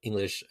sound like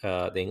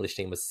the English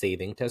team was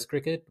saving Test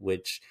cricket,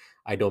 which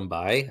I don't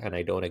buy and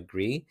I don't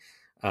agree.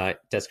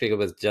 Test cricket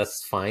was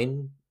just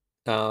fine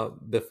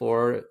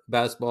before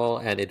basketball,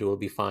 and it will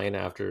be fine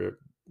after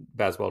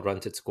basketball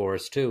runs its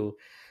course too.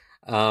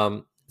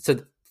 So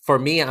for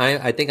me,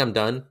 I think I'm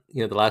done.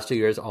 The last 2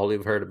 years, all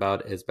we've heard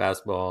about is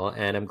basketball,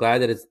 and I'm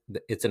glad that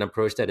it's an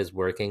approach that is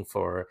working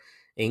for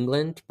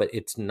England, but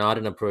it's not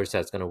an approach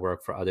that's going to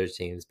work for other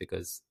teams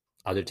because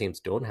other teams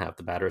don't have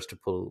the batters to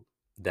pull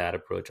that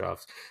approach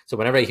off. So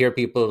whenever I hear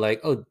people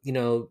like, oh,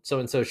 so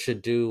and so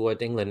should do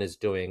what England is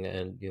doing,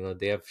 and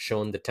they have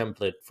shown the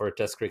template for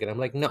Test cricket, I'm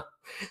like, no,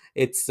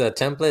 it's a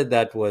template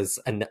that was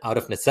out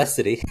of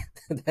necessity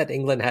that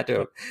England had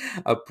to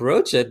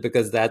approach it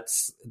because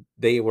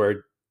they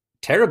were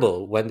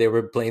terrible when they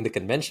were playing the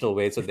conventional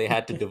way, so they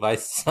had to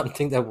devise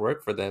something that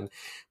worked for them.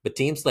 But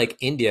teams like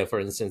India, for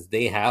instance,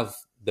 they have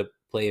the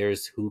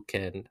players who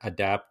can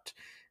adapt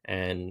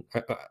to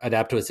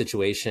a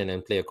situation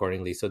and play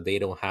accordingly, so they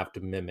don't have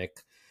to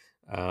mimic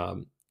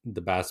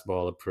the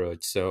basketball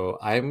approach. So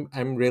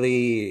I'm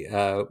really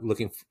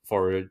looking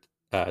forward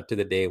to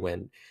the day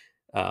when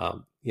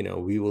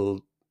we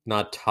will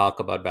not talk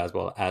about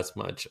basketball as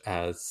much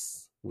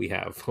as we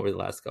have over the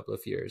last couple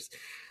of years.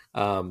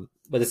 But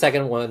the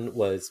second one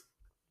was,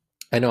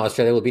 I know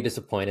Australia will be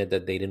disappointed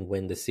that they didn't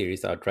win the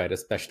series outright,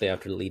 especially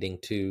after leading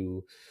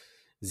 2-0.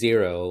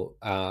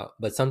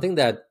 But something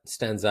that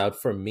stands out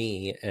for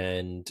me,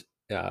 and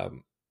I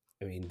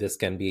mean, this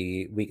can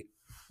be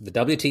the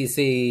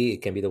WTC,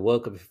 it can be the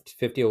World Cup,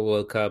 50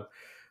 World Cup,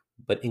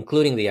 but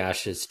including the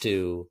Ashes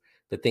too.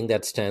 The thing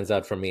that stands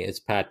out for me is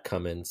Pat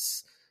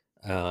Cummins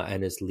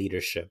and his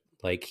leadership.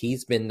 Like,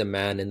 he's been the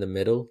man in the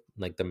middle,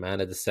 like the man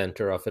at the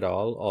center of it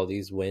all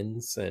these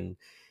wins, and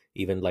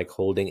even like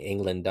holding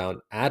England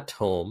down at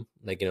home,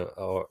 like,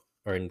 or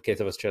in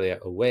case of Australia,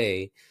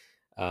 away.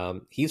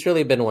 He's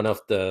really been one of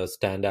the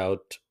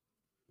standout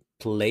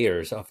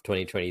players of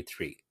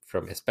 2023,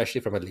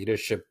 especially from a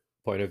leadership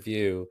point of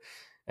view.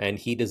 And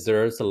he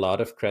deserves a lot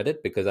of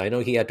credit because I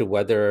know he had to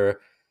weather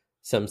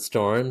some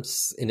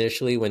storms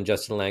initially when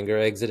Justin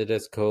Langer exited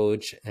as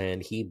coach,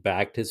 and he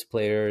backed his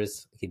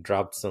players. He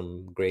dropped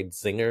some great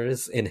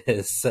zingers in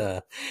his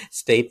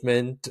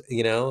statement,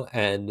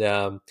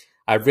 and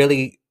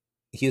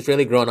he's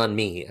really grown on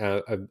me.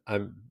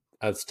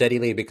 I've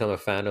steadily become a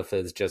fan of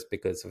his just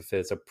because of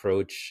his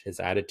approach, his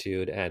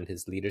attitude, and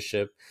his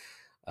leadership.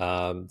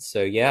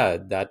 So yeah,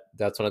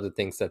 that's one of the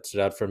things that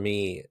stood out for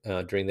me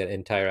during that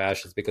entire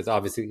Ashes, because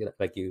obviously,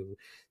 like you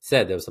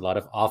said, there was a lot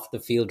of off the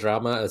field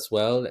drama as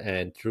well,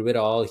 and through it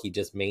all, he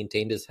just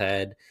maintained his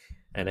head,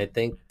 and I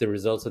think the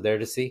results are there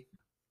to see.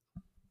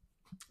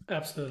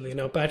 Absolutely.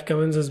 No, Pat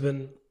Cummins has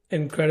been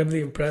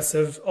incredibly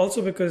impressive.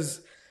 Also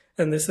because,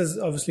 and this is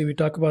obviously, we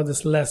talk about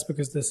this less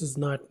because this is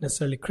not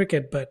necessarily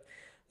cricket, but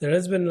there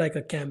has been like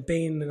a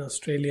campaign in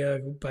Australia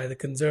by the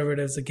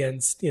Conservatives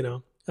against,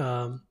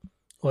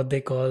 what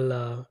they call,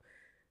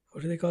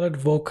 what do they call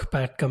it? Woke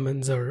Pat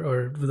Cummins,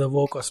 or the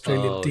woke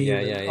Australian Oh yeah, team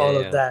and yeah, yeah, all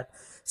of yeah, that.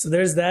 So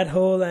there's that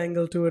whole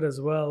angle to it as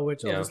well,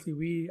 which yeah. obviously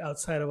we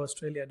outside of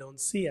Australia don't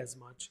see as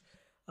much.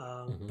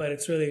 Hmm. But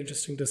it's really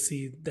interesting to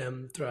see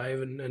them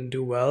thrive and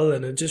do well,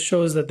 and it just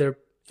shows that they're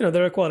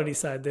a quality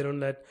side. They don't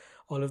let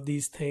all of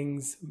these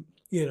things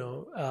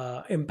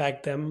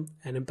impact them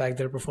and impact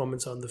their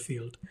performance on the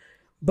field.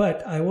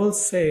 But I will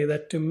say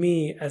that to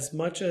me, as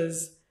much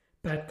as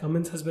Pat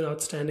Cummins has been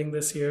outstanding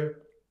this year,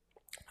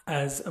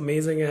 as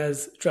amazing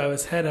as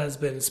Travis Head has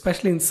been,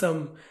 especially in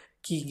some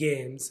key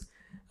games,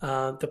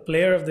 the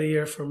player of the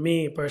year for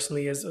me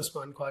personally is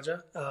Usman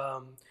Khwaja.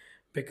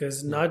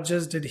 Because Yeah. not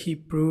just did he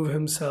prove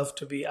himself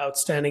to be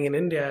outstanding in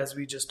India, as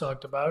we just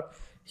talked about,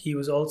 he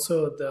was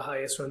also the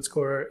highest run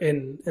scorer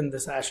in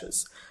this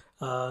Ashes.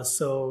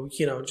 So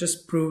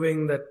just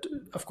proving that,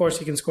 of course,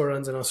 he can score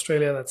runs in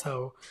Australia. That's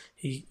how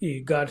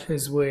he got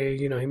his way.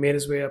 He made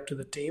his way up to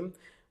the team.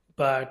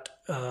 But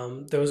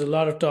there was a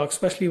lot of talk,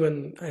 especially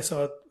when I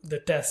saw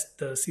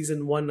the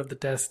season one of the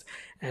test,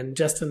 and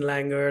Justin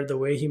Langer, the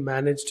way he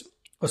managed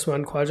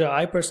Usman Khwaja.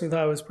 I personally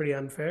thought it was pretty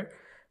unfair.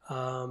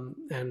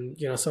 And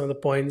some of the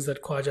points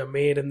that Khwaja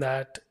made in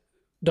that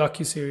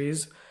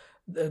docu-series,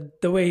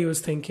 the way he was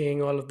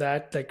thinking, all of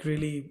that, like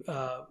really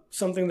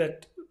something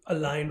that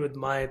aligned with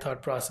my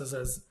thought process,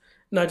 as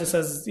not just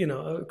as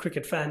a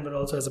cricket fan, but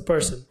also as a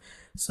person.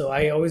 So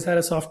I always had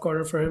a soft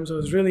corner for him. So it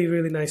was really,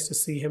 really nice to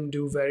see him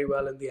do very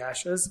well in the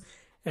Ashes,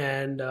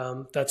 and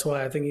that's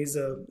why I think he's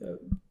a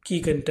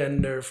key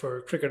contender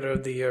for Cricketer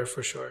of the Year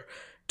for sure.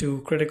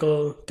 two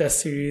critical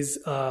test series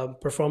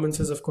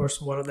performances. Of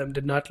course, one of them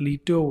did not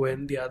lead to a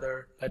win, the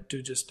other led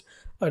to just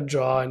a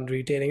draw and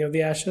retaining of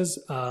the Ashes.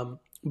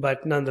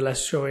 But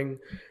nonetheless, showing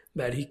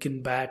that he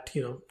can bat,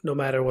 no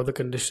matter what the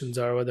conditions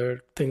are,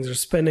 whether things are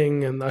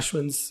spinning and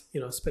Ashwin's,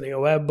 spinning a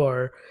web,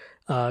 or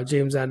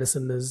James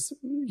Anderson is,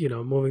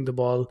 moving the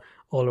ball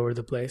all over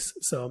the place.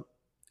 So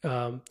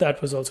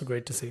that was also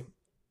great to see.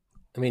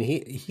 I mean,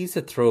 he's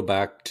a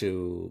throwback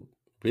to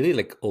really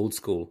like old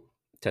school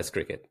Test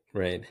cricket,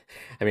 right?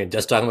 I mean,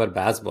 just talking about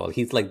basketball,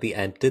 he's like the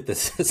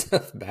antithesis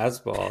of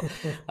basketball.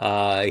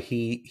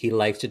 He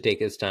likes to take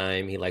his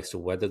time. He likes to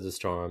weather the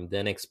storm,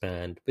 then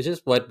expand, which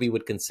is what we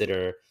would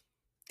consider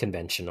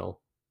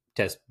conventional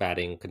Test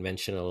batting,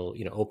 conventional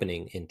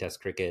opening in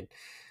Test cricket.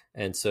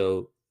 And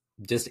so,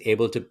 just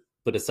able to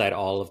put aside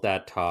all of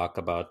that talk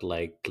about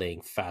like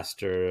playing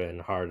faster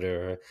and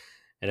harder,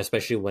 and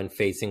especially when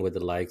facing with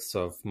the likes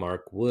of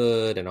Mark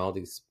Wood and all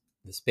these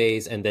the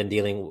space, and then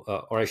dealing,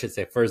 or I should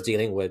say, first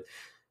dealing with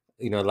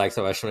likes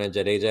of Ashwin and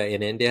Jadeja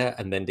in India,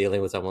 and then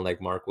dealing with someone like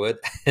Mark Wood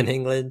in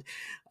England,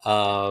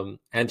 and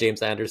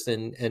James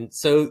Anderson, and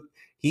so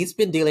he's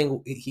been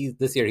dealing. He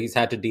this year he's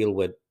had to deal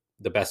with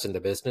the best in the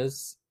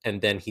business,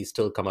 and then he's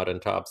still come out on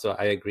top. So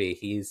I agree.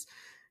 He's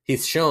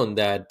shown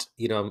that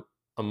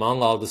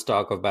among all the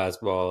stock of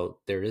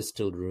basketball, there is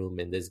still room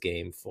in this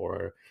game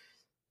for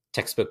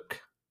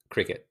textbook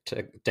cricket,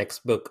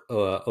 textbook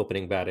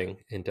opening batting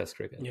in Test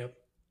cricket. Yep.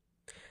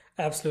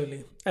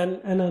 Absolutely.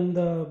 And on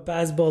the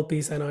baseball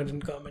piece, I know I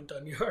didn't comment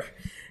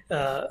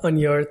on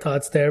your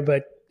thoughts there,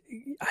 but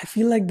I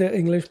feel like the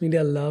English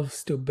media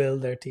loves to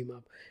build their team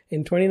up.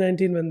 In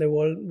 2019, when they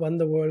won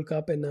the World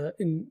Cup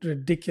in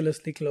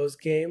ridiculously close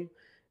game,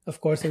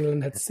 of course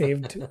England had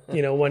saved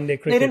one day They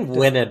cricket. didn't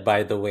win it,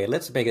 by the way.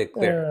 Let's make it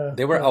clear.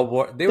 They were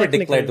They were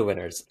declared the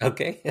winners.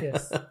 Okay.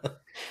 Yes,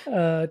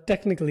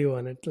 technically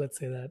won it. Let's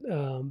say that.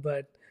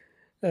 But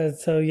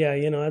so yeah,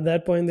 at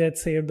that point they had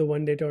saved the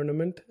one day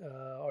tournament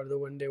or the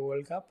one day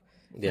World Cup,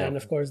 Yeah. and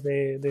of course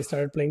they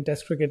started playing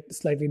Test cricket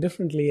slightly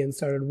differently and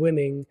started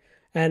winning.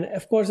 And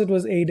of course it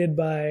was aided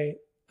by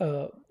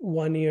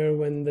one year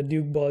when the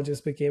Duke ball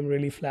just became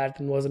really flat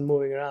and wasn't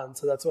moving around.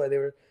 So that's why they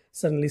were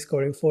suddenly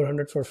scoring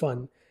 400 for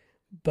fun.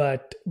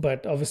 But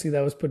obviously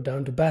that was put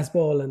down to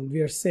baseball, and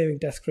we are saving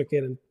Test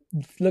cricket. And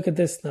look at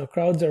this now,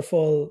 crowds are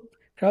full.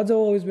 Crowds have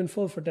always been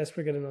full for Test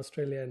cricket in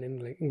Australia and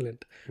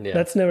England. Yeah.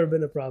 That's never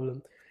been a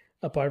problem,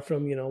 apart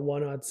from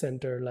one odd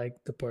center like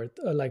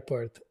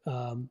Perth.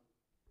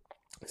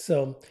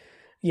 So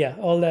yeah,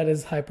 all that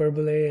is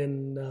hyperbole,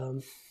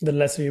 and the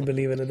lesser you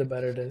believe in it, the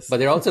better it is. But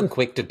they're also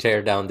quick to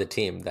tear down the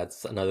team.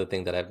 That's another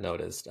thing that I've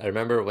noticed. I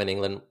remember when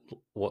England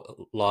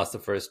lost the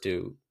first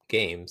two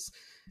games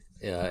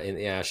in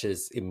the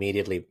Ashes,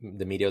 immediately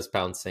the media was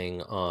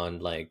pouncing on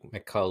like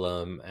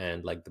McCullum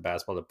and like the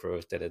basketball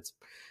approach, that it's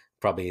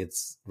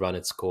run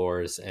its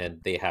course and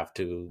they have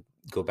to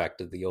go back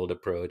to the old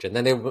approach. And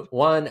then they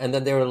won, and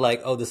then they were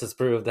like, "Oh, this has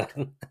proved that."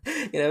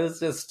 It's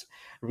just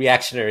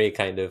reactionary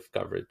kind of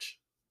coverage.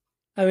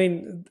 I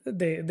mean,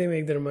 they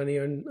make their money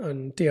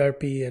on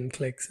TRP and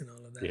clicks and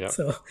all of that. Yeah.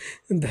 So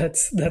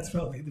that's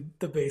probably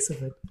the base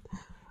of it.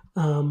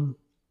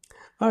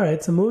 All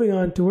right. So moving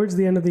on towards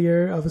the end of the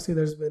year, obviously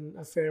there's been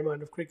a fair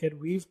amount of cricket.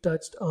 We've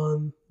touched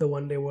on the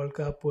One Day World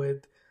Cup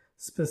with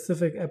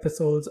specific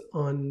episodes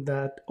on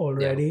that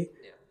already.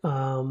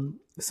 Yeah.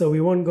 So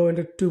we won't go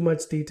into too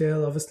much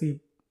detail. Obviously,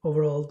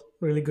 overall,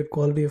 really good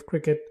quality of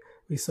cricket.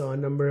 We saw a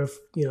number of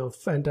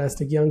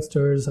fantastic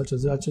youngsters such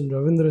as Sachin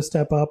Ravindra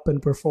step up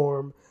and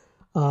perform.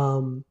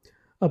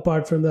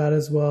 Apart from that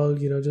as well,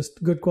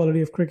 just good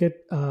quality of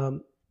cricket.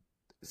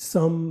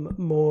 Some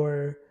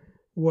more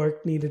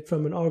work needed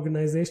from an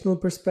organizational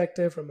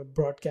perspective, from a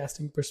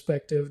broadcasting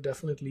perspective.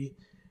 Definitely,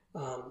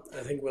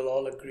 I think we'll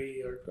all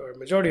agree, or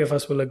majority of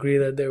us will agree,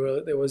 that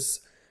there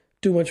was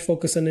too much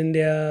focus on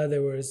India.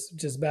 There was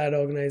just bad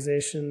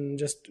organization.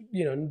 Just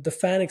the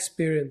fan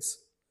experience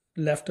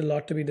left a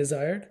lot to be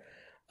desired.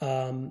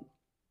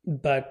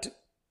 But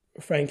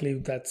frankly,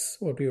 that's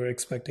what we were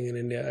expecting in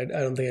India. I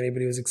don't think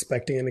anybody was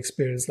expecting an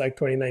experience like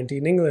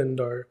 2019 England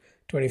or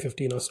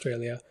 2015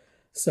 Australia.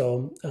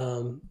 So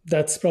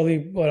that's probably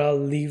what I'll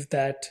leave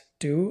that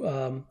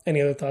to.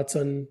 Any other thoughts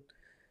on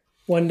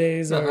one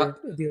days or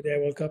the ODI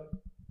World Cup?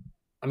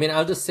 I mean,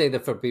 I'll just say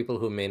that for people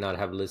who may not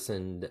have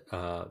listened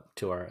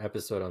to our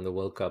episode on the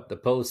World Cup, the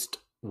post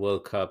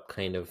World Cup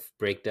kind of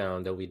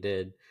breakdown that we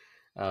did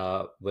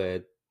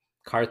with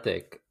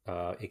Karthik,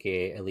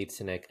 aka Elite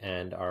Cynic,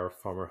 and our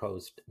former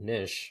host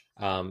Nish.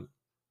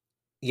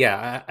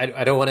 Yeah,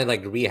 I don't want to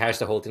like rehash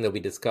the whole thing that we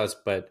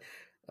discussed, but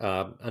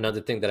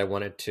another thing that I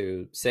wanted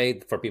to say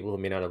for people who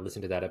may not have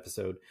listened to that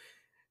episode,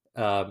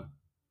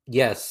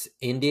 yes,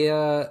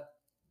 India,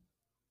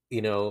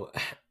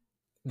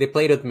 they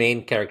played with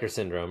main character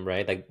syndrome,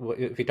 right? Like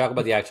if you talk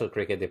about the actual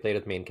cricket, they played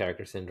with main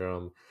character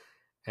syndrome.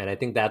 And I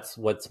think that's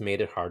what's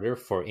made it harder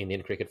for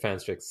Indian cricket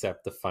fans to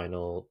accept the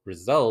final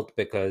result,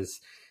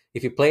 because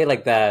if you play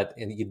like that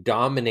and you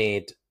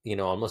dominate,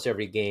 almost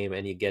every game,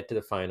 and you get to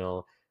the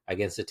final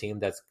against a team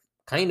that's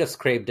kind of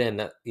scraped in,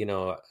 to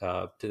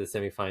the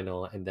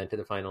semifinal and then to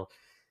the final.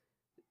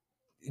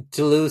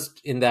 To lose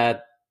in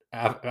that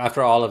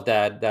after all of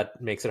that,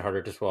 that makes it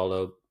harder to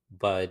swallow.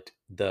 But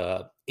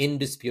the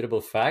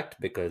indisputable fact,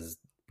 because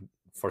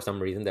for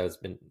some reason there's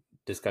been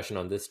discussion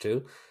on this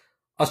too,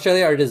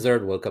 Australia are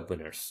deserved World Cup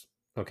winners.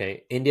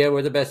 Okay, India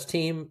were the best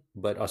team,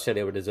 but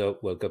Australia were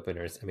deserved World Cup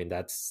winners. I mean,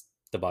 that's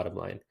the bottom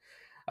line.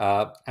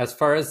 As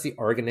far as the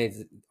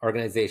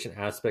organization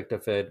aspect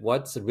of it,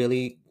 what's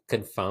really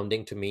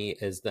confounding to me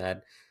is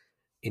that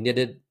India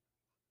did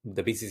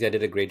the BCCI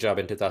did a great job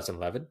in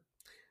 2011.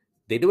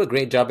 They do a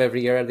great job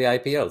every year at the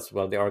IPLs.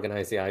 Well, they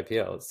organize the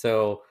IPL.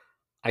 So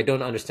I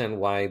don't understand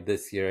why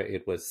this year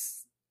it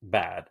was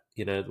bad.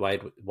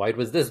 Why it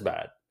was this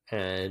bad.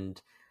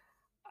 And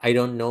I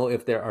don't know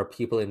if there are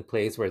people in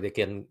place where they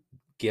can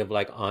give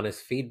like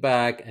honest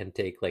feedback and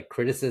take like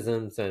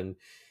criticisms and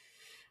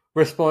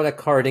respond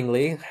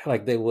accordingly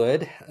like they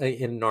would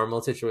in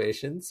normal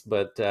situations.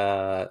 But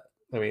I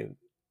mean,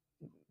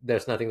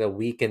 there's nothing that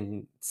we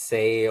can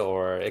say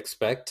or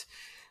expect.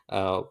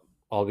 Uh,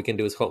 all we can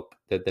do is hope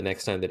that the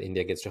next time that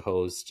India gets to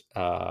host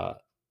a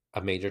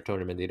major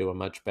tournament, they do a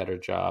much better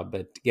job.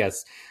 But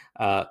yes,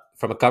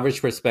 from a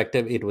coverage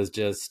perspective, it was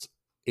just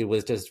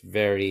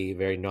very,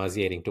 very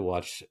nauseating to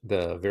watch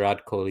the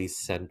Virat Kohli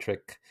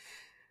centric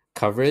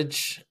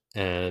coverage.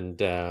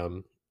 And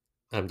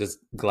I'm just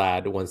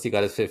glad once he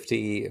got his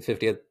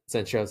 50th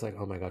century, I was like,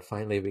 oh my God,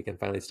 finally, we can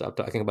finally stop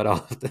talking about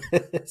all of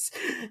this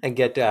and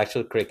get to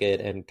actual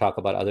cricket and talk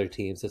about other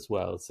teams as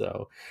well.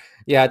 So,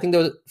 yeah, I think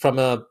those, from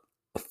a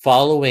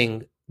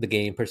following the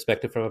game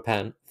perspective, from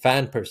a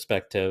fan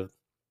perspective,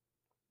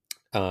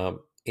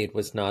 it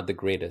was not the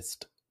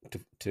greatest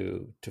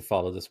to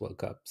follow this World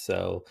Cup.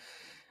 So,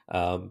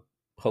 um,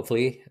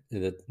 hopefully,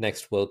 the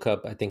next World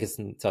Cup, I think it's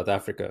in South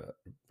Africa,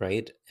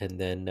 right? And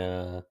then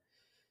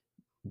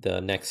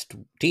the next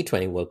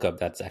T20 World Cup,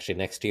 that's actually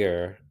next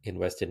year in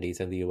West Indies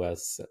and the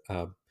US,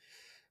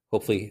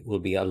 hopefully will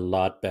be a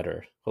lot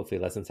better. Hopefully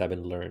lessons have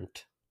been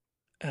learned.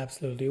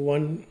 Absolutely,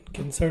 one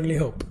can certainly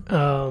hope.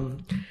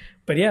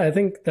 But yeah, I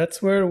think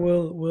that's where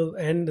we'll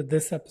end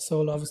this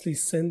episode. Obviously,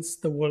 since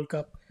the World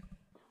Cup,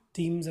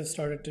 teams have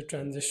started to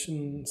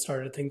transition,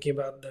 started thinking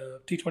about the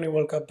T20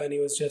 World Cup Benny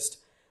was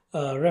just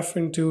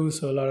referring to.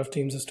 So a lot of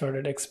teams have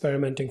started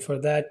experimenting for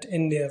that.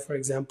 India, for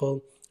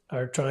example,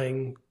 are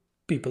trying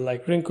people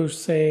like Rinku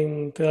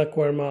Singh, Tilak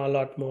Verma a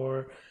lot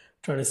more,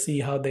 trying to see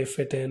how they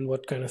fit in,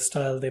 what kind of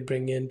style they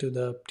bring into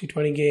the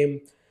T20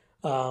 game.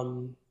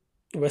 Um,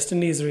 West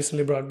Indies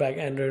recently brought back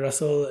Andre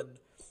Russell, and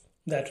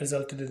that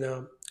resulted in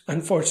a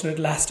unfortunate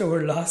last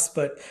over loss.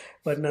 But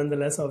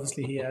nonetheless,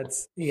 obviously he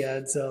adds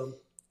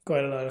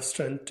quite a lot of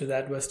strength to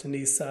that West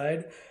Indies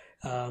side.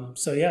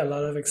 So yeah, a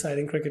lot of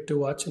exciting cricket to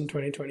watch in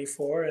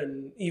 2024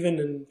 and even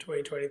in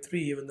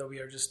 2023. Even though we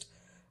are just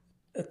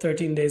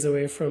 13 days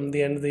away from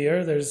the end of the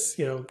year, there's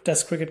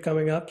Test cricket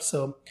coming up.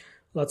 So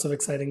lots of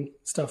exciting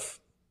stuff.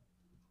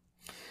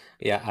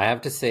 Yeah, I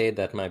have to say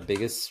that my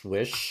biggest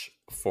wish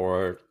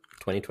for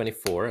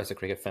 2024 as a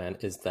cricket fan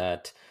is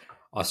that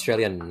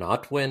Australia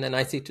not win an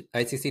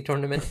ICC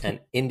tournament and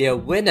India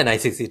win an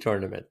ICC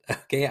tournament.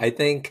 Okay, I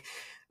think,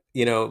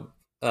 you know,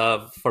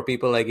 for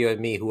people like you and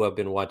me who have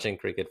been watching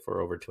cricket for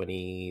over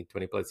 20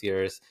 plus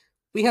years,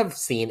 we have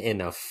seen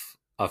enough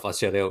of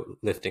Australia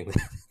lifting,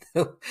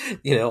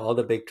 all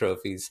the big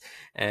trophies.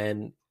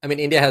 And I mean,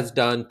 India has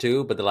done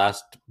too, but the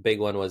last big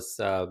one was,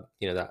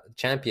 the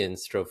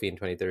Champions Trophy in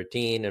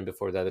 2013, and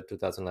before that, the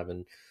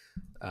 2011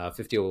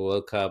 50 over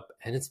World Cup.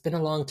 And it's been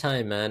a long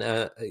time, man.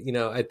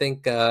 I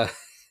think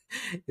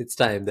it's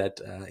time that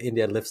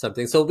India lifts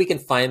something so we can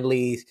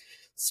finally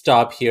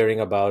stop hearing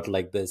about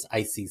like this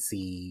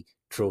ICC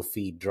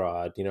trophy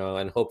drought,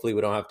 and hopefully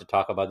we don't have to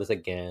talk about this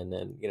again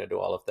and do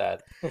all of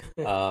that.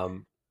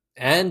 Um,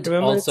 and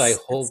Remember, also, I it's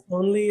hope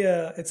only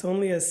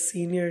a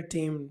senior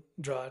team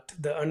drought.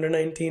 The under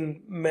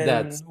 19 men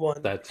that's won,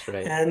 that's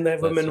right. and the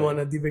That's women won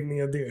right. at the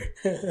beginning of the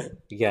year.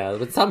 Yeah,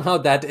 but somehow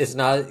that is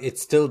not. It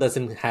still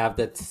doesn't have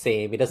that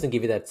same. It doesn't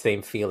give you that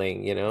same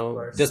feeling, Of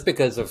course. just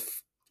because of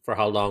for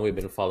how long we've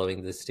been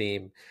following this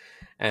team.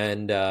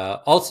 And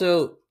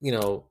also,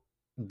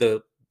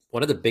 the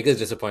one of the biggest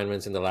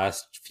disappointments in the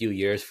last few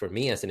years for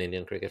me as an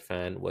Indian cricket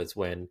fan was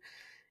when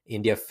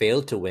India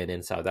failed to win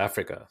in South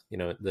Africa.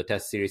 The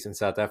Test series in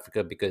South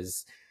Africa,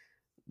 because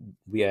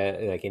we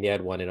had, like, India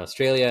had won in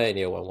Australia,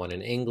 India won one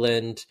in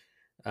England,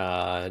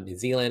 New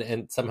Zealand,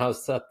 and somehow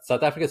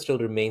South Africa still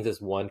remains as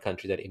one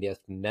country that India has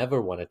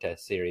never won a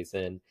Test series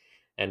in.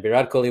 And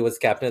Virat Kohli was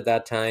captain at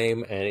that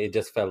time, and it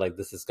just felt like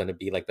this is going to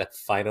be like that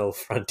final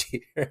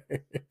frontier.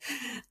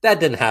 That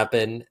didn't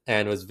happen,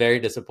 and was very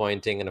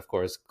disappointing. And of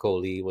course,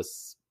 Kohli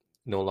was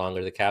no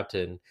longer the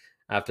captain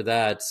after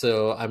that.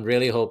 So I'm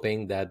really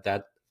hoping that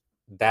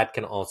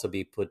can also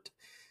be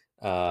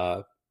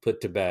uh,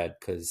 put to bed,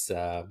 because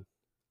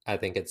I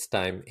think it's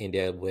time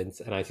India wins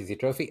an ICC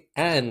trophy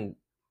and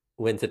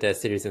wins a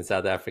Test series in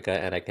South Africa,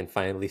 and I can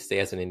finally say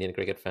as an Indian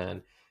cricket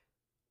fan,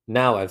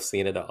 now I've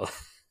seen it all.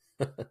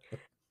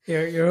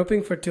 You're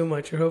hoping for too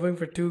much. You're hoping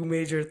for two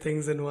major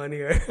things in one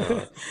year.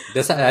 Uh,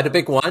 this I had to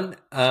pick one.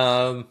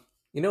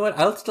 You know what?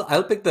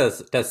 I'll pick the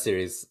Test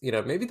series.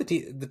 Maybe the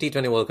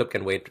T20 World Cup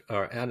can wait,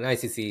 or an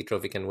ICC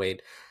trophy can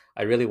wait.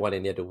 I really want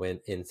India to win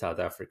in South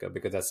Africa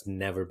because that's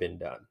never been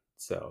done.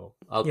 So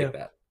I'll Yeah,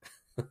 pick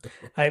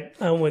that.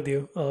 I'm with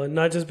you.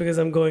 Not just because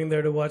I'm going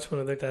there to watch one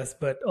of the tests,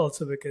 but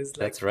also because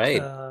That's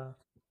right.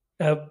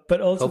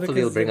 but also Hopefully,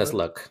 it'll because bring us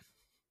luck.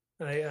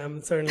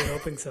 I'm certainly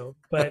hoping so.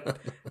 But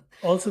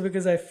also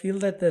because I feel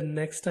that the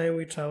next time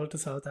we travel to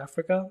South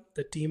Africa,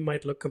 the team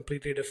might look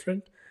completely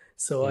different.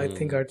 So I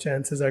think Mm, our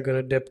chances are going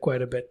to dip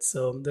quite a bit.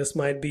 So this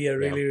might be a yeah.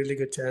 really, really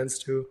good chance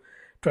to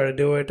try to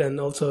do it. And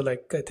also,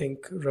 like, I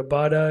think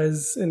Rabada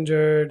is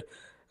injured,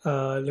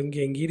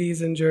 Lungi Ngidi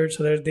is injured.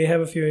 So they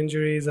have a few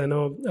injuries. I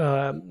know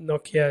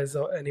Nokia has,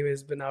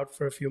 anyways, been out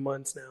for a few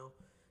months now.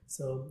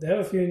 So they have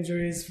a few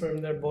injuries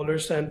from their bowler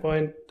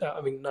standpoint.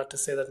 I mean, not to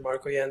say that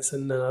Marco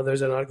Jansen and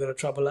others are not going to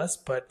trouble us,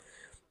 but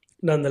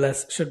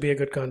nonetheless, should be a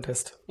good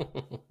contest.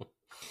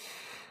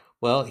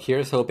 Well,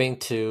 here's hoping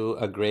to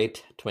a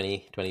great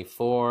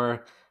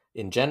 2024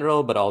 in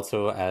general, but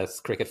also as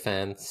cricket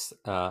fans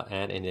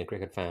and Indian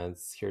cricket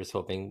fans. Here's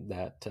hoping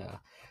that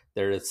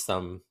there is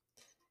some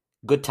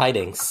good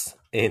tidings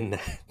in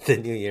the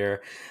new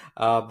year.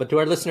 But to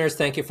our listeners,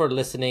 thank you for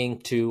listening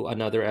to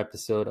another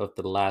episode of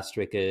The Last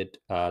Wicket.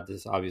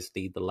 This is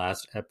obviously the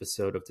last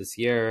episode of this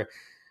year.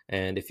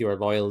 And if you are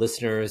loyal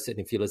listeners and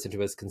if you listen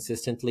to us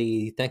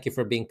consistently, thank you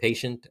for being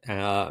patient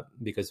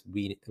because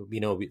we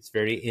know it's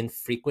very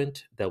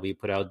infrequent that we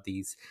put out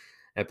these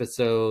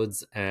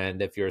episodes. And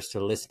if you're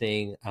still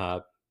listening,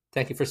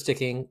 thank you for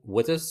sticking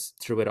with us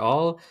through it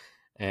all.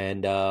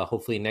 And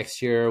hopefully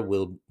next year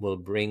we'll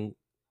bring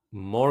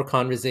more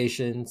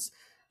conversations,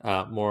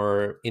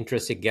 more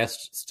interesting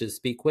guests to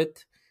speak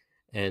with.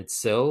 And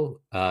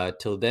so,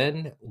 till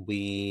then,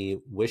 we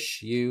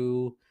wish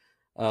you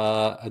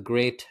a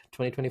great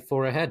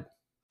 2024 ahead.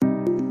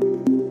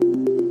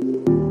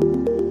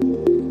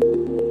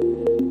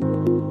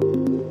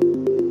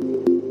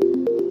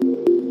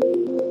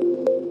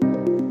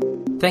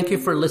 Thank you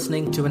for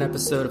listening to an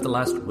episode of The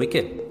Last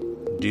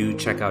Wicket. Do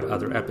check out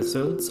other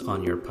episodes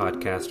on your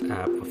podcast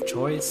app of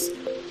choice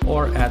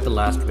or at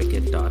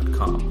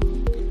thelastwicket.com.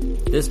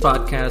 This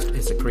podcast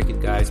is a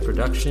Cricket Guys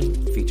production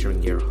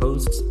featuring your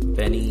hosts,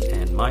 Benny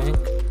and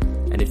Mayank.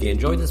 And if you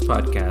enjoyed this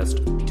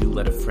podcast, do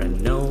let a friend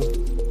know,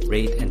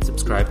 rate and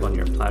subscribe on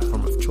your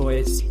platform of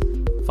choice,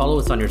 follow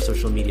us on your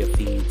social media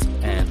feeds,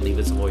 and leave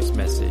us a voice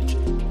message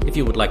if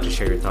you would like to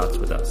share your thoughts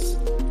with us.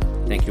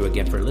 Thank you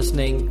again for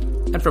listening,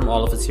 and from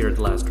all of us here at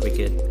The Last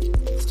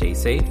Wicket, stay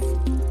safe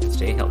and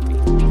stay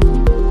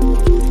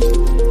healthy.